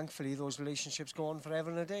 and thankfully those relationships go on forever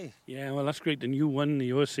and a day. Yeah, well, that's great. And you won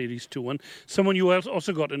your series 2-1. Someone you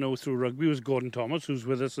also got to know through rugby was Gordon Thomas, who's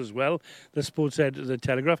with us as well, the sports editor of the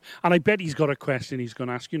Telegraph. And I bet he's got a question he's going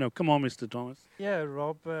to ask you now. Come on, Mr. Thomas. Yeah,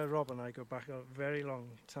 Rob and I go back a very long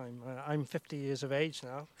time. I'm 50 years of age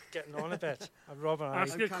now, getting on a bit. Rob and I...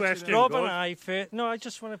 Ask a question, Rob and I... No, I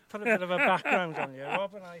just want to put a bit of a background on you.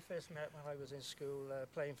 Rob and I first met when I was in school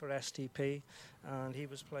playing for STP, and he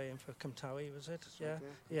was playing for Cymtawi, was it?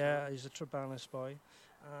 Yeah, he's a Trebarnis boy.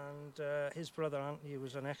 And his brother Anthony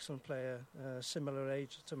was an excellent player, similar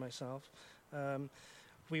age to myself.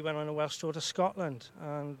 We went on a Welsh tour to Scotland,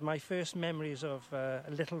 and my first memories of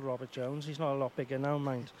little Robert Jones, he's not a lot bigger now,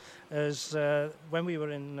 mind, is when we were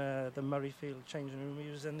in the Murrayfield changing room. He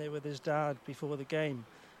was in there with his dad before the game,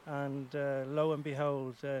 and lo and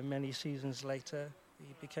behold, many seasons later,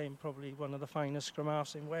 he became probably one of the finest scrum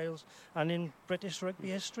halves in Wales and in British rugby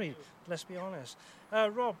history, let's be honest.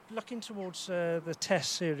 Rob, looking towards the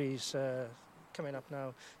Test series coming up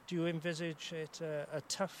now, do you envisage it a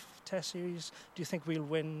tough Test series? Do you think we'll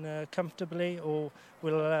win comfortably, or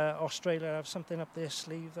will Australia have something up their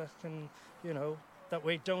sleeve that can, you know, that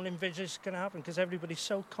we don't envisage going to happen? Because everybody's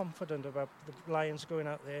so confident about the Lions going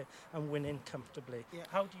out there and winning comfortably. Yeah.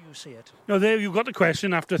 How do you see it? No, there you got the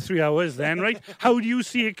question after 3 hours then, right? How do you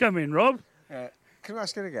see it coming, Rob? Can I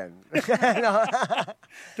ask it again?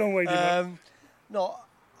 Don't wait. No,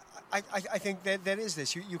 I think there is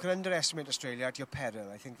this. You can underestimate Australia at your peril.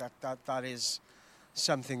 I think that is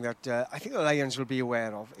something that I think the Lions will be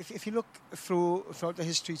aware of. If you look throughout the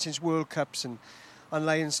history since World Cups and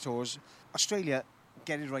Lions tours, Australia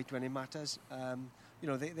get it right when it matters. You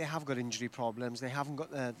know, they have got injury problems. They haven't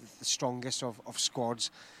got the strongest of squads.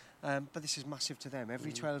 But this is massive to them.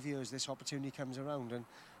 Every 12 years this opportunity comes around, and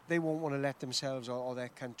they won't want to let themselves or their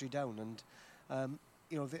country down. And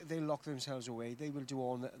you know, they'll lock themselves away. They will do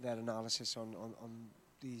all their analysis on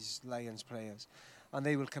these Lions players, and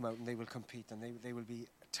they will come out and they will compete, and they will be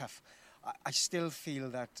tough. I still feel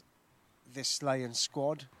that this Lions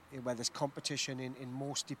squad, where there's competition in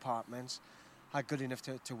most departments, are good enough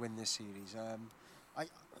to win this series.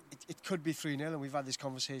 It could be 3-0, and we've had this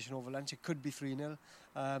conversation over lunch. It could be 3-0,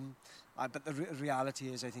 but the reality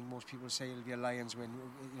is, I think most people say it'll be a Lions win,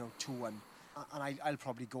 you know, 2-1. And I'll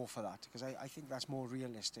probably go for that, because I think that's more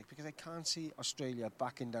realistic, because I can't see Australia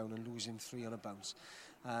backing down and losing 3 on a bounce.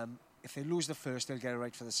 If they lose the first, they'll get it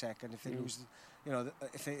right for the second. If they lose, you know,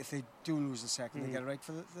 if they do lose the second, they get it right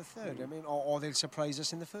for the third. I mean, or they'll surprise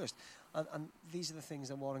us in the first. And these are the things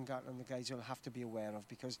that Warren Gatland and the guys will have to be aware of,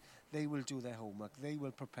 because they will do their homework, they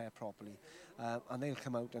will prepare properly, and they'll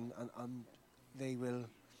come out and they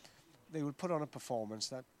will put on a performance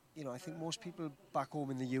that, you know, I think most people back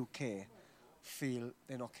home in the UK feel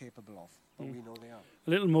they're not capable of, but we know they are.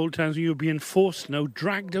 Little Mold Towns, you're being forced now,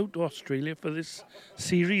 dragged out to Australia for this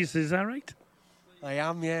series, is that right? I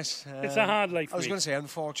am, yes. It's a hard life. I was going to say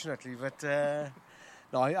unfortunately, but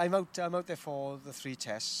no, I'm out there for the 3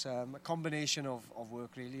 tests. A combination of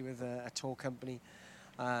work really, with a tour company,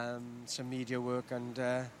 some media work, and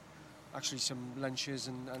actually some lunches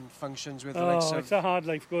and functions with the likes of... it's a hard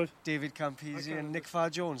life, good. David Campese and Nick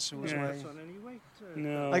Farr-Jones, who was my...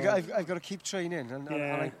 No. I've got to keep training, and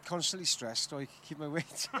I'm constantly stressed, so I keep my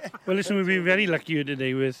weight. Well, listen, we've been very lucky here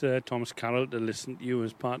today with Thomas Carroll to listen to you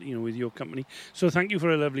as part, with your company. So thank you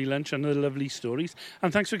for a lovely lunch and the lovely stories,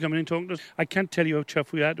 and thanks for coming and talking to us. I can't tell you how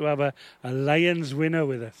chuffed we are to have a Lions winner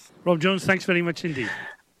with us. Rob Jones, thanks very much indeed.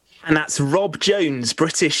 And that's Rob Jones,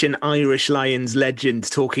 British and Irish Lions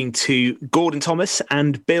legend, talking to Gordon Thomas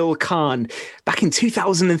and Bill Kahn back in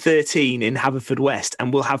 2013 in Haverfordwest.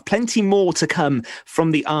 And we'll have plenty more to come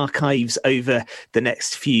from the archives over the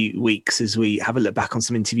next few weeks as we have a look back on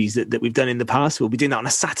some interviews that we've done in the past. We'll be doing that on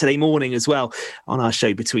a Saturday morning as well on our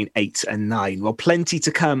show between 8 and 9. Well, plenty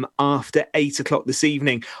to come after 8 o'clock this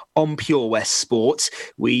evening on Pure West Sport.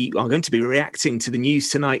 We are going to be reacting to the news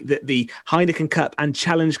tonight that the Heineken Cup and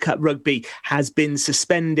Challenge Cup rugby has been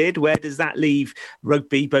suspended. Where does that leave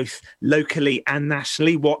rugby, both locally and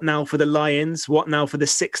nationally? What now for the Lions? What now for the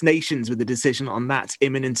Six Nations, with the decision on that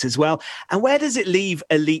imminent as well? And where does it leave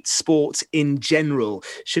elite sport in general?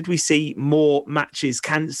 Should we see more matches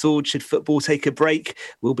cancelled? Should football take a break?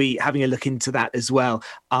 We'll be having a look into that as well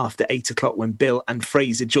after 8 o'clock when Bill and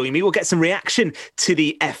Fraser join me. We'll get some reaction to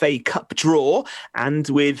the FA Cup draw, and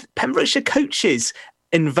with Pembrokeshire coaches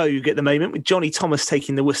in vogue at the moment, with Johnny Thomas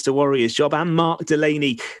taking the Worcester Warriors job and Mark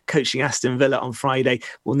Delaney coaching Aston Villa on Friday.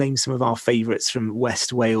 We'll name some of our favourites from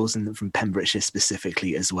West Wales and from Pembrokeshire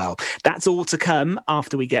specifically as well. That's all to come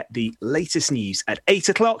after we get the latest news at 8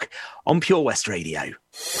 o'clock on Pure West Radio.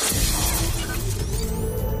 From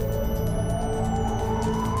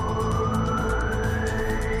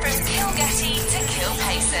Kilgetty to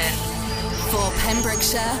Kilpayson. For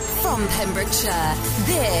Pembrokeshire, from Pembrokeshire,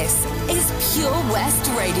 this is Pure West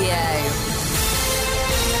Radio.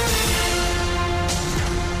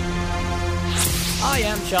 I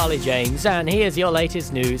am Charlie James, and here's your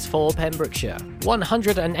latest news for Pembrokeshire.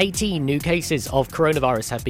 118 new cases of coronavirus have been